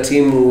 this is a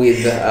team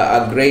with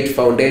a great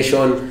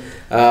foundation.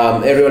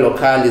 Ariel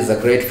Okal is a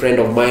great friend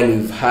of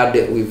mine.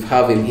 We've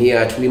have him here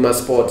at Wima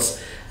Sports.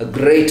 A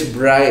great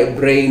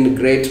brain,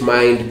 great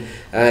mind,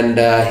 and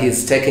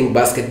he's taking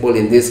basketball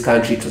in this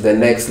country to the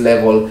next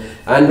level.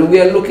 And we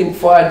are looking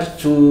forward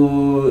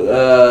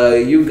to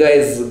you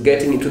guys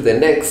getting into the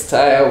next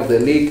tier of the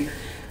league.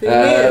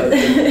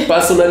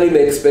 Personally, my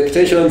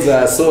expectations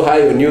are so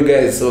high on you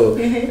guys, so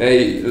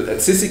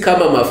sisi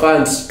kama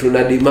mafans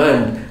tuna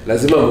demand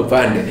lazima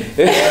mpande.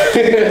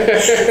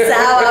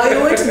 Sawa, we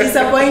won't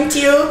disappoint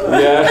you.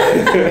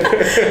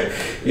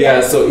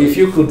 Yeah, so if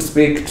you could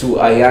speak to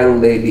a young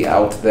lady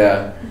out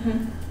there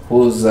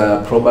who's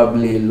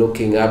probably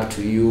looking up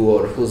to you,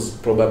 or who's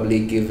probably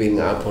giving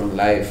up on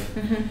life,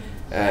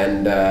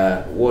 and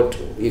what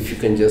if you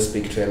can just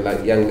speak to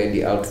a young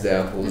lady out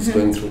there who's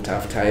going through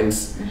tough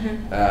times,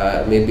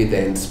 maybe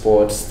they're in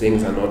sports,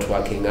 things are not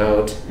working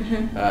out,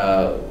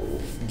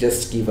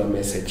 just give a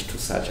message to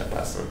such a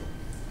person.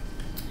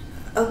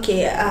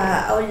 Okay,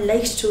 I would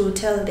like to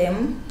tell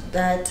them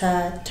that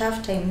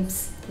tough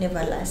times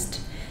never last.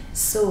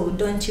 So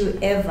don't you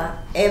ever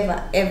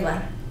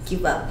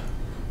give up.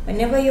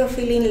 Whenever you're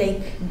feeling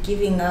like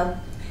giving up,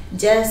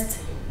 just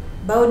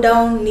bow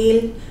down,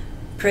 kneel,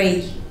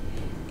 pray.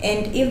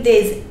 And if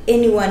there's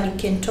anyone you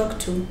can talk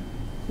to,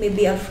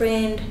 maybe a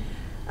friend,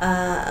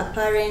 a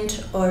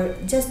parent, or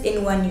just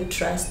anyone you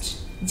trust,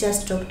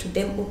 just talk to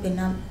them, open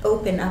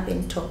up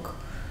and talk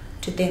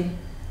to them.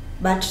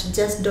 But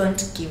just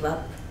don't give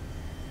up.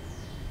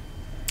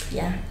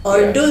 Yeah.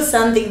 Or do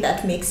something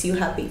that makes you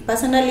happy.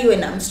 Personally,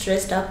 when I'm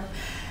stressed up,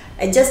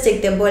 I just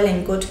take the ball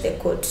and go to the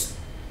court.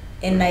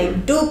 And I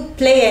do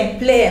play.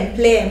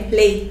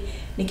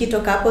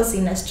 Nikitoka hapo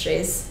sina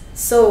stress.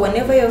 So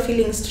whenever you're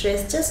feeling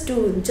stressed, just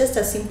do just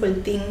a simple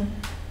thing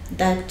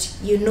that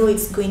you know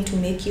it's going to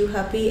make you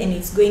happy, and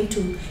it's going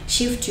to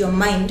shift your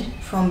mind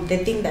from the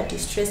thing that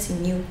is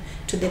stressing you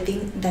to the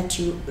thing that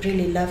you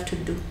really love to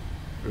do.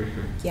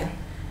 Yeah.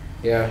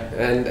 Yeah,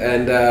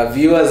 and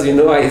viewers, you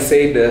know, I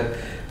said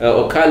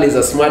Okal is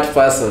a smart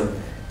person.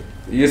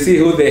 You see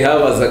who they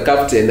have as a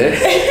captain,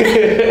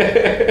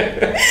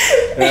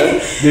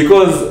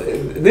 because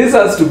this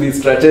has to be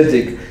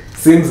strategic.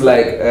 Seems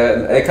like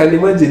I can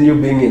imagine you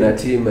being in a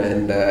team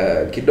and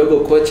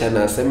kidogo coach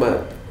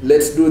anasema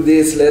let's do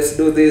this,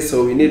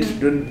 so we need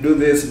to do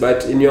this,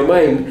 but in your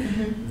mind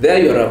there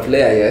you're a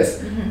player,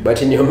 yes,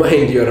 but in your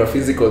mind you're a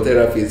physical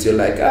therapist. You're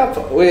like,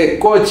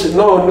 wait, coach,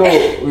 no,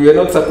 we are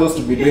not supposed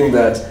to be doing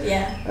that.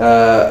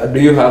 Yeah. Do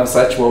you have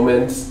such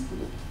moments?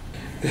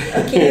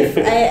 Okay,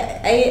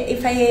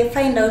 if I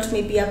find out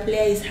maybe a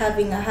player is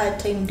having a hard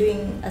time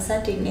doing a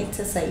certain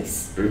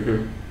exercise,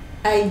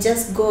 I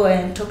just go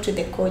and talk to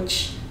the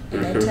coach,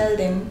 and I tell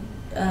them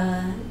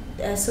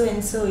so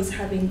and so is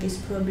having this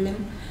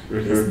problem.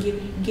 Please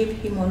give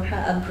him or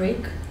her a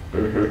break.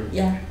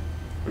 Yeah.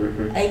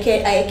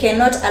 I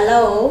cannot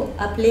allow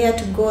a player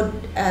to go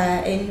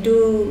and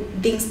do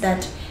things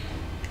that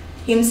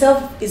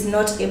himself is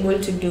not able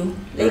to do.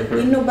 Like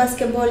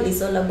basketball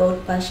is all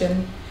about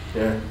passion.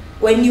 Yeah.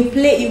 When you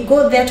play, you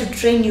go there to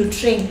train. You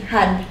train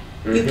hard.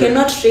 You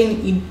cannot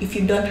train if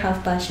you don't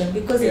have passion,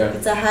 because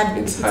it's a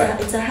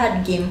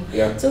hard game.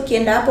 Yeah. So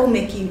ukienda hapo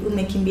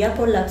umekimbia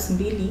hapo laps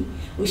mbili,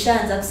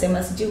 ushaanza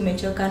kusema sijui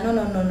umechoka. No.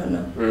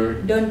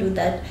 Don't do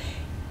that.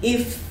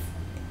 If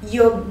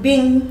you're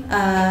being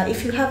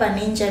if you have an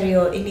injury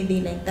or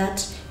anything like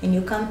that, and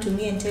you come to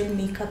me and tell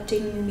me,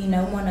 captain, mimi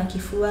naumwa na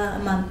kifua,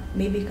 ama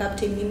maybe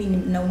captain, mimi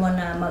naumwa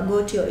na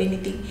magoti or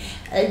anything,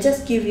 I'll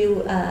just give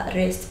you a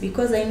rest,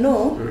 because I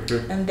know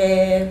and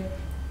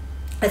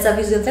as a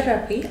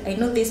physiotherapy, I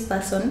know this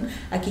person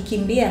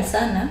akikimbia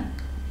sana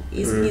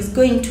is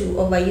going to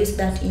overuse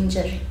that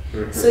injury.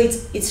 So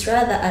it's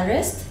rather a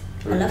rest.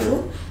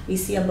 Alafu we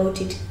see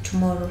about it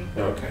tomorrow.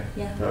 Okay.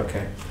 Yeah.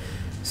 Okay.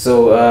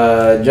 So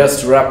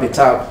just to wrap it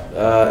up,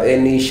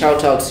 any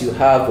shout outs you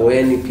have, or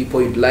any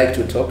people you'd like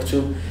to talk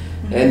to,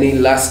 any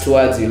last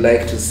words you'd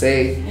like to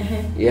say,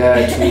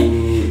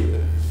 to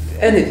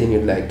anything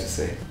you'd like to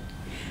say.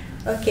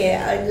 Okay,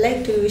 I'd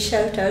like to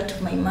shout out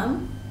to my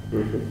mom.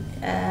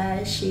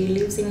 She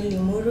lives in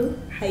Limuru.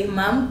 Hi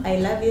mom, I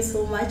love you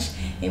so much,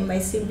 and my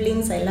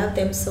siblings, I love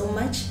them so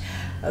much.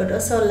 I would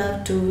also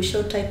love to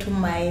shout out to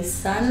my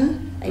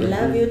son. I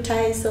love you,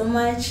 Ty, so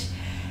much.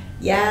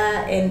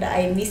 Yeah, and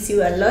I miss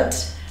you a lot.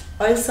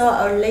 Also,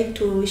 I would like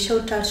to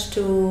shout out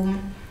to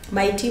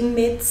my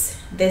teammates,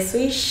 the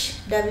Swish,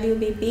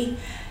 WBP.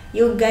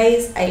 You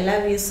guys, I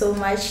love you so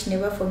much.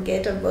 Never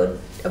forget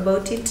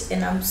about it,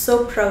 and I'm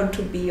so proud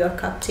to be your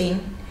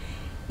captain.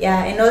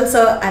 Yeah, and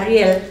also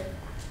Ariel,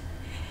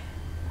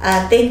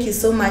 thank you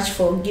so much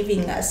for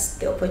giving us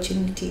the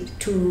opportunity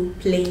to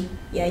play.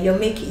 Yeah,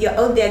 you're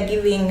out there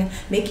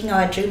making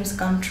our dreams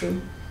come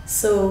true.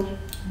 So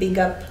big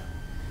up.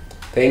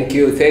 Thank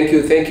you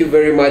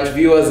very much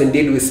viewers.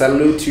 Indeed, we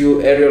salute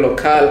you, Ariel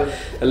Okal.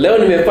 Leo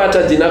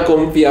nimepata jinako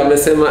mpya,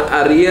 amesema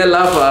Ariel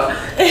hapa.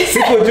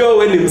 Sikujua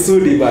wewe ni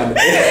Msudi bana.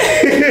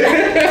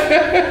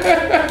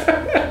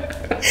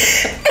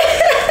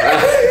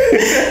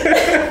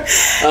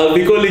 I'll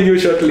be calling you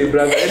shortly,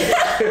 brother.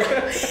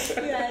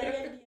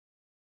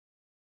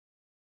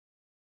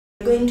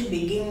 We're going to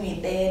begin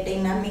with the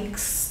dynamic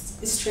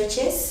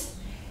stretches.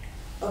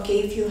 Okay,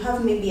 if you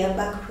have maybe a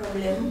back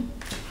problem,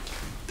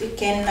 you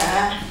can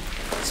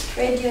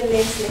spread your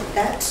legs like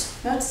that,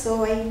 not so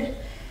wide,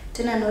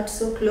 tena not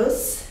so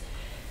close.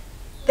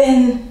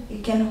 Then you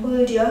can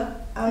hold your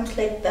arms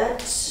like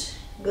that,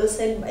 go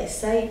side by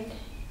side,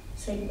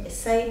 side by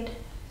side,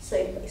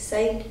 side by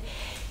side.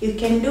 You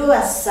can do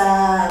as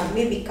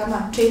maybe come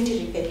up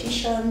 20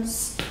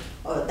 repetitions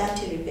or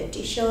 30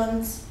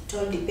 repetitions. It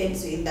all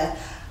depends with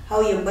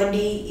how your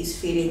body is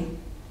feeling.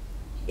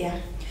 Yeah.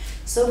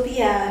 So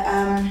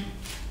here,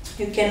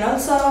 you can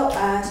also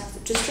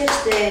to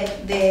stretch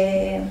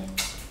the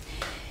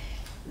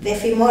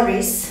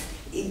femoris.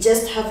 You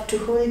just have to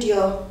hold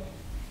your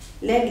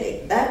leg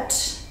like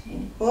that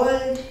and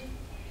hold.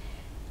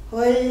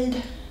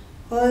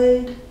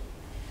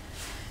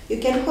 You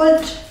can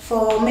hold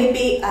for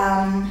maybe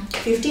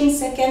 15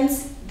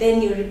 seconds,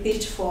 then you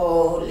repeat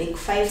for like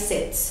 5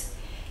 sets.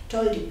 It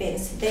all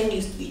depends. Then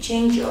you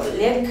change your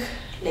leg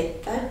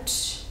like that,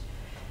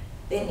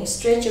 then you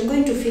stretch. You're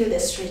going to feel the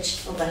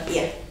stretch over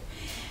here.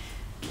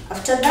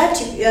 After that,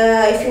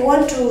 if you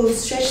want to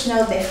stretch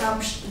now the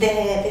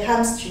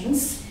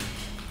hamstrings,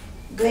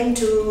 going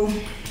to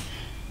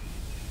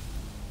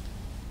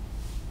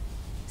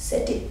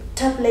set it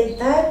up like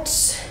that.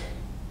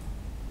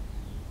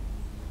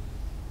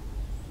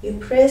 You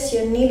press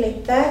your knee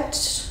like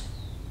that,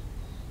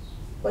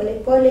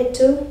 pole pole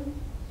too.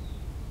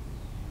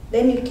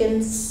 Then you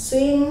can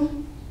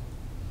swing.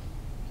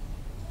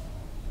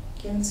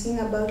 You can swing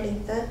about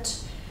like that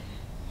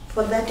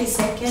for 30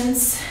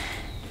 seconds.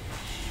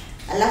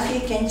 Alafu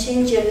you can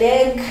change your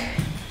leg.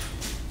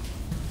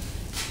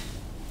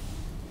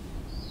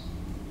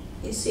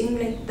 You swing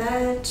like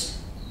that,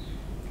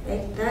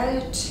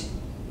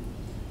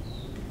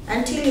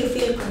 until you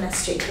feel kuna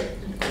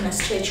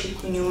stretch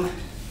huku nyuma.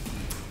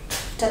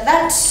 After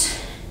that,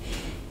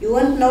 you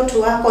want now to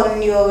work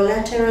on your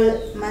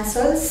lateral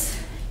muscles.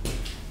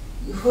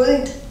 You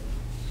hold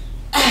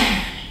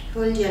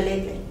your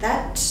leg like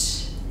that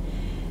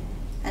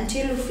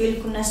until you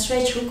feel kuna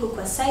stretch huku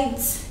kwa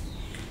sides.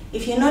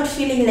 If you're not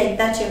feeling like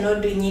that, you're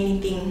not doing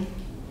anything.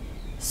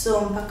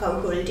 So mpaka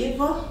hold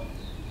hivyo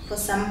for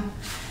some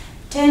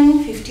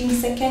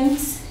 10-15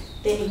 seconds,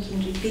 then you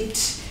can repeat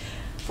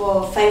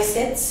for 5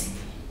 sets.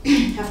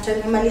 After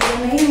umemaliza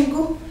na hii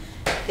mguu,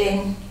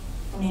 then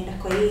unaenda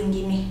kwa hii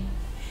ingine.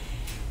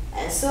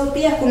 So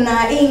pia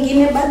kuna hii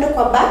ingine bado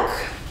kwa back,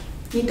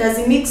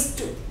 nitazimix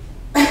tu.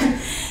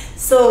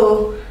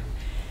 So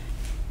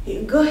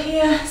you go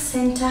here,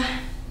 center,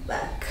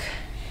 back,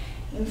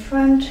 in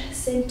front,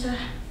 center,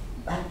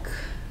 back,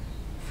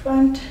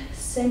 front,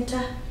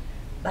 center,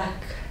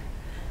 back,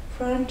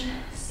 front,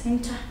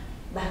 center,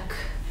 back.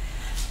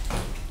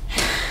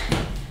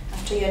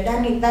 After you're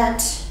done with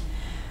that,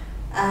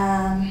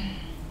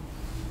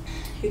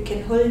 you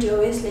can hold your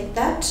waist like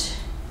that,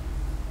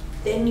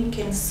 then you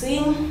can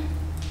swing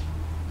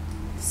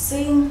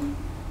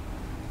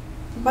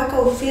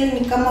mpaka ufeel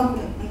ni kama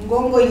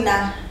mgongo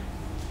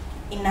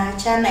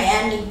inaachana,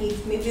 yani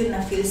if maybe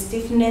una feel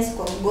stiffness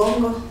kwa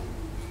mgongo,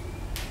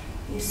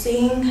 you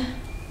swing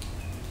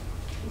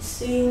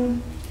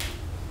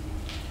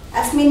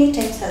as many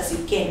times as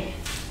you can.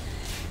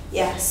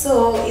 Yeah,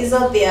 so these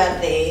are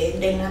the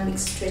dynamic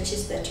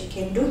stretches that you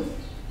can do.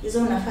 Hizo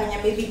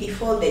unafanya maybe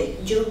before the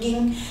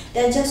jogging,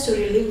 they're just to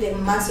relieve the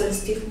muscle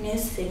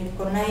stiffness and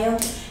uko nayo.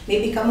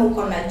 Maybe kama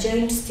uko na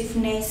joint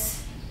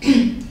stiffness,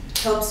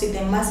 helps with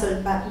the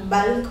muscle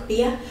bulk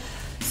pia.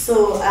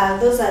 So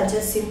those are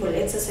just simple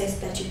exercises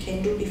that you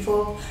can do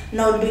before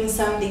now doing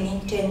something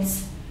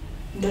intense.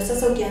 Ndio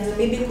sasa ukianza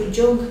maybe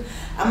kujog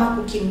ama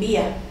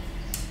kukimbia,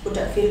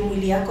 utafeel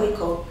mwili yako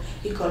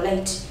iko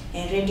light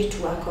and ready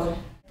to work on.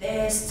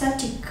 The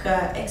static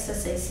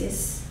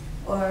exercises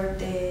or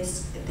the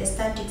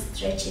static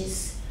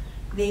stretches,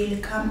 they will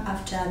come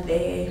after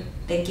the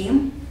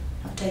game,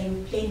 after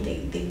you play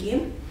the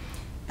game.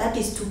 That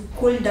is to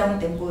cool down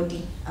the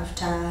body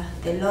after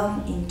the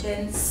long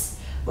intense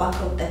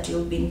workout that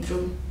you've been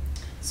through.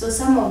 So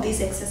some of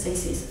these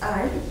exercises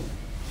are, you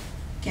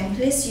can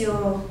place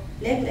your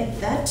leg like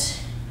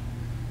that,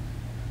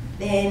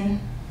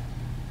 then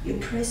you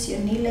press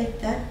your knee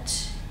like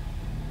that,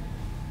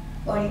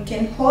 or you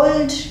can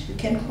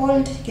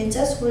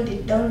just hold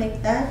it down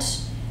like that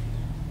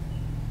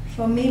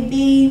for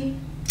maybe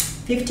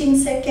 15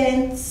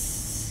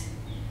 seconds,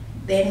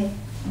 then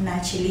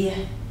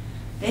unaachilia.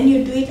 Then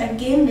you do it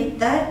again like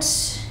that,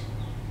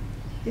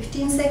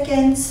 15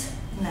 seconds,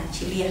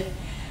 unaachilia.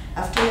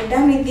 After you're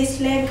done with this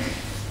leg,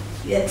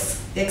 you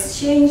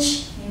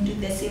exchange and do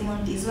the same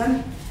on this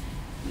one.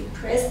 You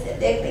press the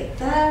leg like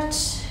that,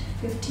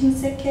 15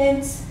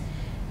 seconds,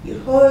 you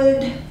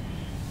hold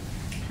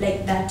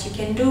like that. You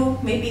can do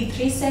maybe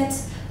 3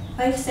 sets,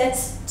 5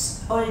 sets,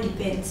 it all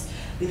depends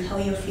with how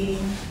you're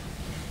feeling.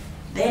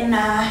 Then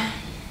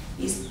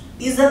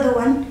this other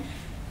one,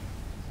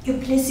 you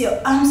place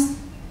your arms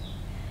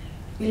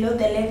below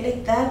the leg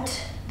like that,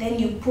 then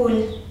you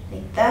pull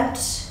like that.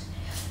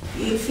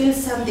 You feel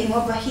something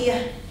over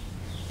here,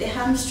 the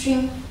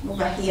hamstring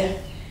over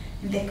here,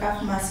 and the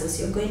calf muscles.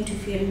 You're going to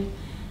feel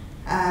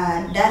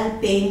dull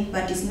pain,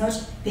 but it's not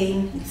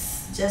pain,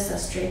 it's just a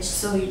stretch.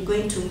 So you're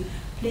going to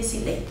place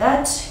it like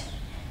that,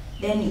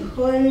 then you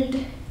hold.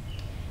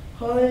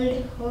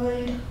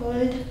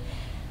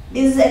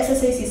 This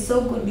exercise is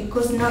so good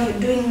because now you're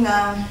doing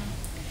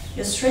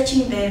you're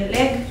stretching the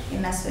leg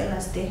and as well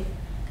as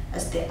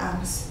the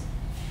arms.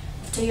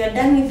 After you're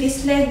done with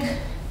this leg,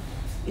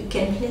 you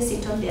can place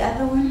it on the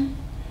other one,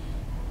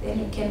 then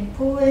you can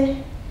pull.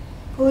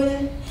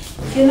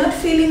 If you're not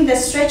feeling the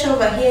stretch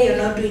over here, you're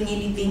not doing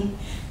anything.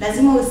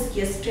 Lazima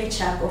usikie stretch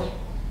hapo.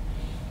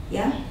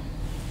 Yeah.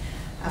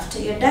 After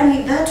you're done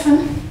with that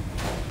one,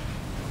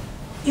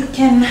 you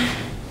can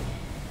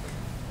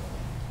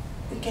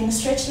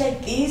stretch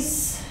like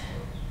this.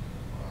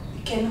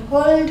 You can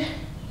hold,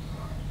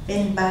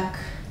 then back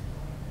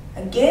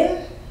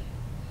again,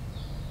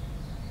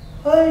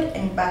 hold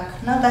and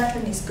back. Now that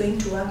one is going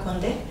to work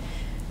on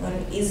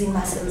easy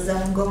muscles za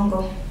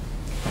mgongo.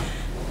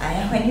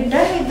 When you're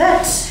done with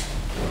that,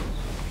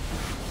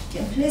 you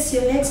can place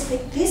your legs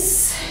like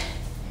this,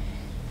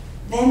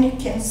 then you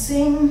can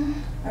swing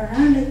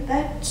around like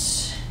that,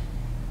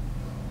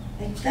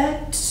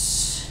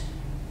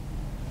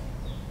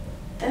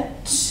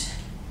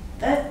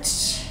 that.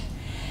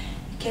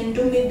 You can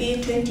do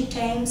maybe 20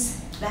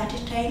 times,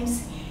 30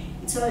 times.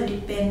 It all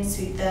depends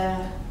with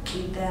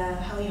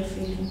how you're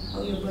feeling,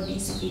 how your body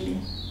is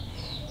feeling.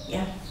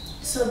 Yeah.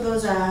 So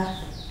those are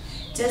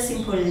just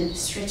simple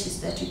stretches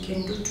that you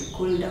can do to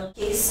cool down.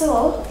 Okay,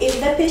 so if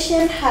the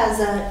patient has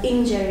an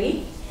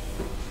injury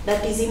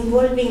that is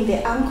involving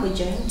the ankle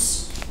joint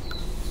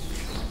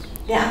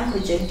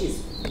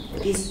is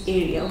this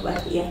area over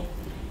here.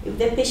 If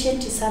the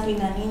patient is having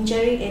an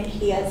injury and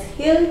he has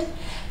healed,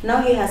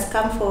 now he has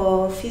come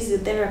for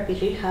physiotherapy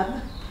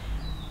rehab,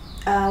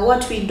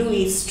 what we do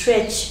is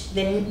stretch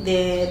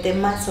the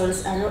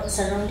muscles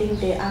surrounding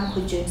the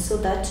ankle joint so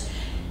that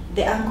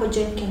the ankle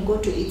joint can go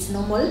to its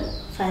normal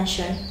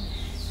function.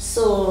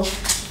 So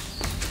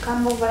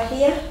come over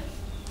here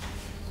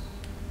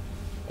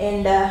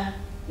and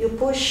you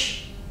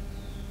push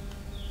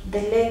the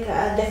leg,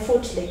 the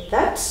foot like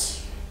that,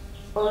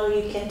 or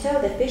you can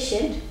tell the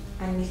patient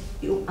and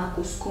you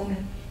akuskumi,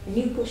 and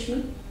you push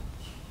me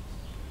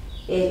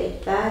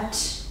like that,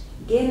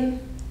 again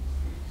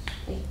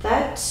like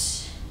that,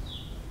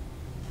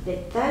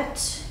 like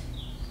that,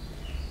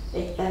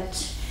 like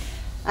that.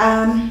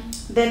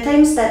 The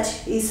times that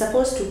he's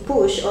supposed to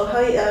push, or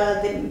how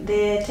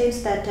the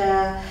times that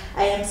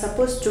I am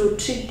supposed to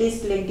treat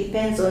this leg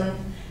depends on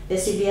the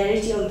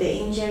severity of the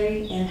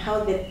injury and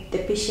how the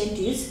patient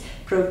is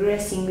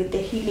progressing with the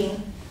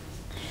healing.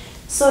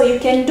 So you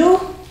can do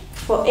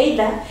for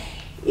either,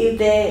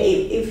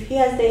 If he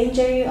has the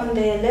injury on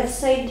the left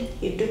side,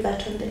 you do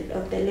that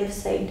on the left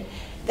side.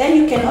 Then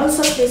you can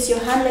also place your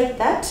hand like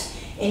that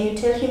and you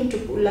tell him to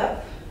pull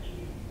up.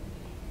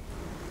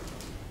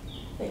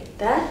 Like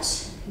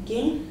that,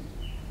 again.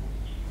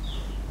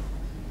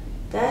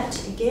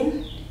 That,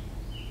 again.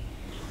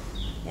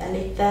 Yeah,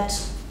 like that.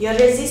 You're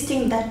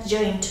resisting that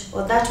joint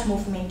or that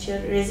movement.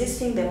 You're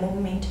resisting the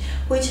movement,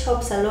 which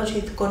helps a lot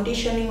with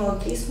conditioning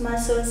of these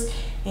muscles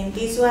and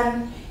this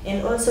one,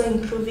 and also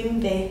improving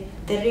the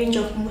range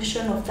of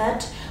motion of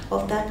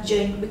that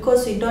joint,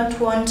 because we don't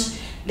want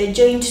the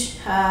joint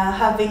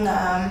having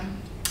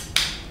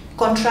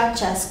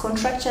contractures.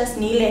 Contractures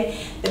ni ile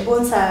the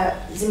bones are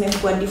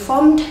zimekuwa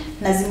deformed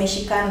na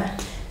zimeshikana.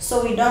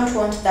 So we don't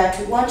want that.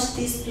 We want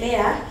this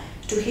player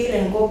to heal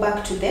and go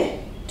back to the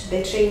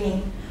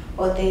training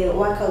or the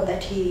workout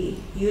that he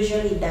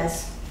usually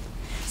does.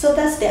 So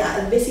that's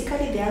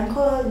basically the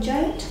ankle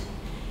joint.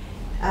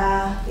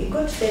 We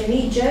got the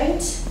knee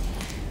joint.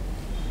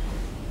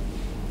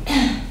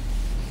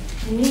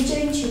 The knee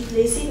joint, you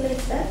place it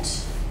like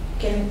that. You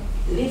can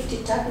lift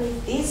it up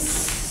like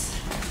this.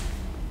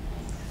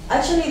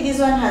 Actually, this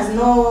one has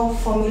no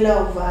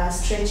formula of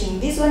stretching.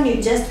 This one,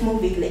 you just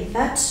move it like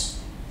that.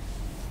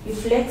 You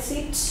flex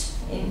it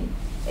and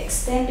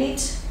extend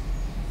it.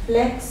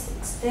 Flex,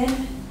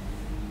 extend,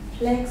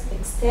 flex,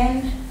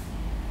 extend,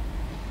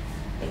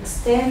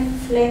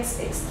 extend, flex,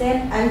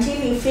 extend,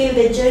 until you feel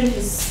the joint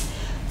is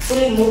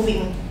fully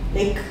moving,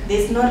 like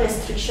there's no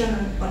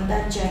restriction on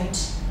that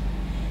joint.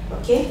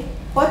 Okay,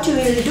 what you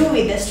will do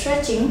with the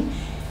stretching,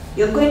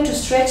 you're going to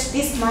stretch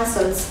these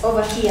muscles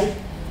over here,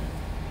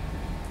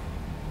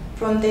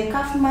 from the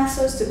calf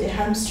muscles to the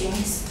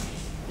hamstrings.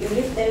 You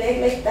lift the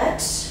leg like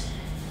that,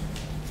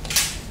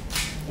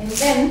 and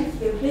then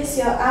you place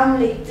your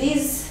arm like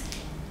this,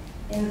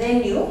 and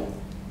then you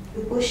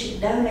push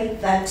it down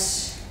like that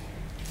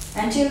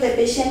until the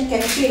patient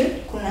can feel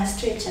kuna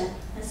stretcher.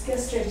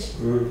 Stretch.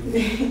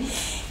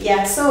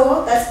 Yeah,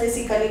 so that's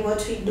basically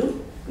what we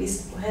do with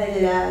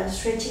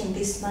stretching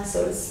these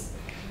muscles.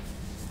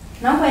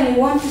 Now when you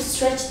want to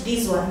stretch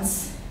these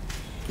ones,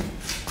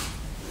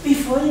 we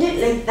fold it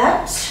like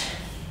that,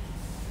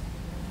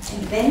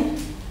 and then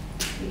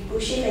we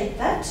push it like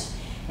that,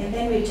 and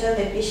then we tell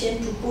the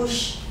patient to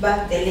push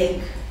back the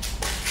leg.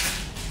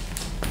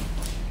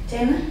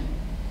 Then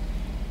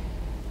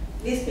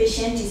this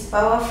patient is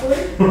powerful.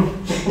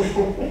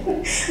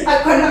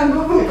 Akona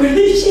nguvu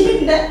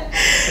kunishinda.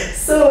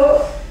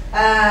 So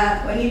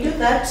when you do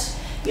that,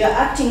 you are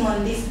acting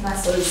on these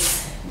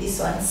muscles, these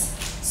ones.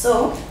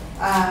 So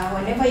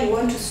whenever you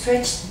want to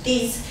stretch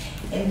these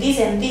and these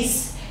and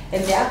this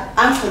and the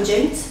ankle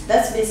joints,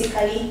 that's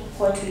basically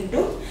what we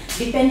do,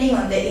 depending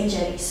on the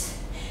injuries.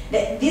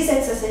 These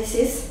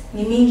exercises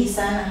ni mingi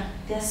sana.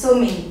 There are so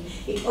many.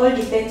 It all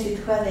depends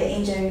with where the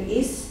injury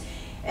is,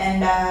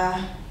 and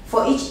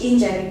for each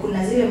injury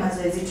kuna zile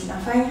mazoezi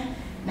tunafanya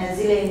na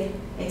zile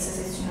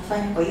exercises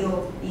tunafanya kwa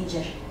hiyo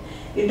injury.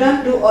 You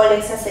don't do all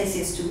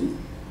exercises to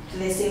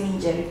the same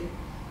injury.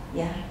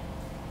 Yeah.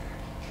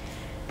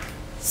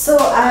 So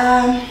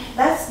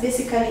that's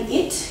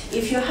basically it.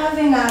 If you're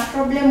having a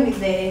problem with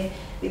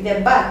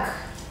the back,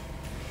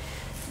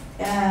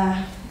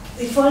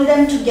 we fold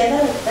them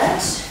together like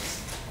that.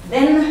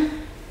 Then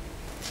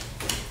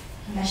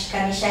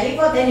nashikanisha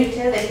hivyo. Then you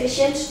tell the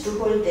patient to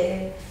hold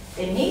the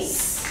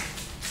knees.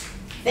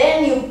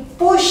 Then you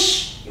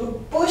push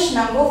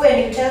na nguvu,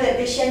 and you tell the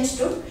patient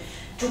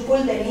to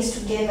pull the knees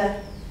together.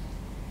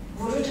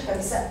 Vuruta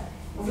kabisa,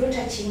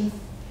 vuruta chini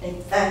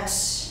like that.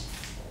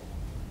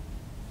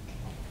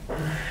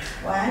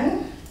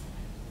 1,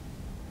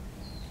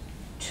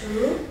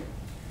 2,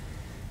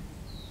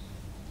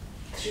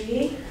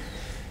 3,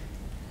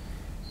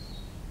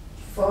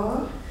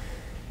 4,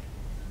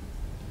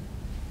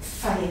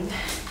 5. You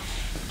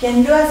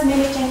can do as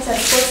many times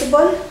as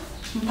possible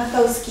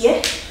mpaka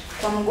usikie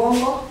kwa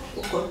mgongo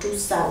uko tu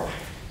sawa.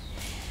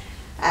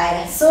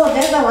 So the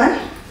other one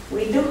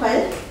we do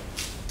while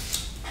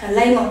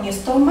lying on your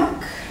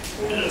stomach.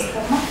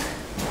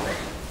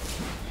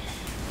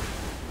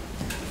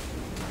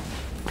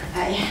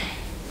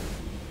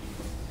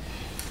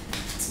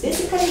 It's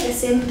basically the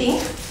same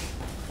thing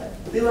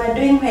we were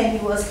doing when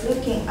he was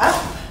looking up.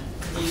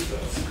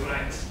 That's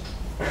great.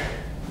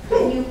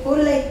 When you pull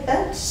like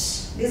that,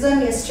 this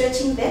one you're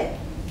stretching the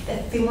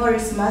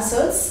femoris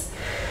muscles.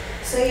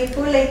 So you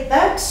pull like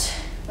that.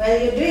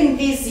 While you're doing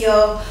this,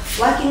 you're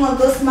working on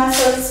those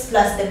muscles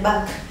plus the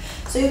back.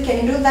 So you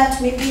can do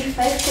that maybe 5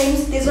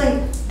 times. This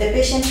one the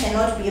patient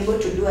cannot be able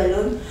to do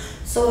alone.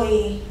 So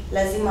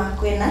lazima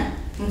akue na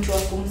mtu wa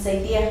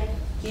kumsaidia.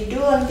 You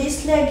do on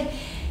this leg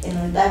and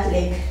on that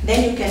leg.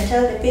 Then you can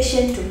tell the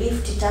patient to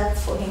lift it up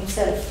for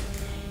himself.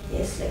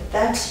 Yes, like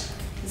that.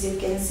 As you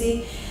can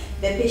see,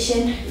 the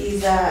patient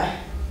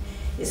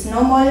is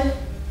normal,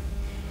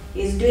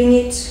 is doing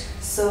it.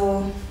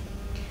 So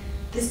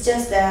this is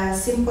just a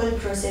simple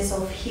process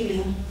of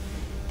healing.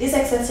 These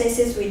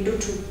exercises we do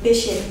to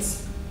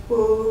patients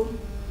who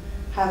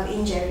have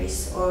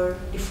injuries or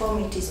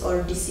deformities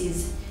or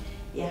disease.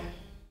 Yeah.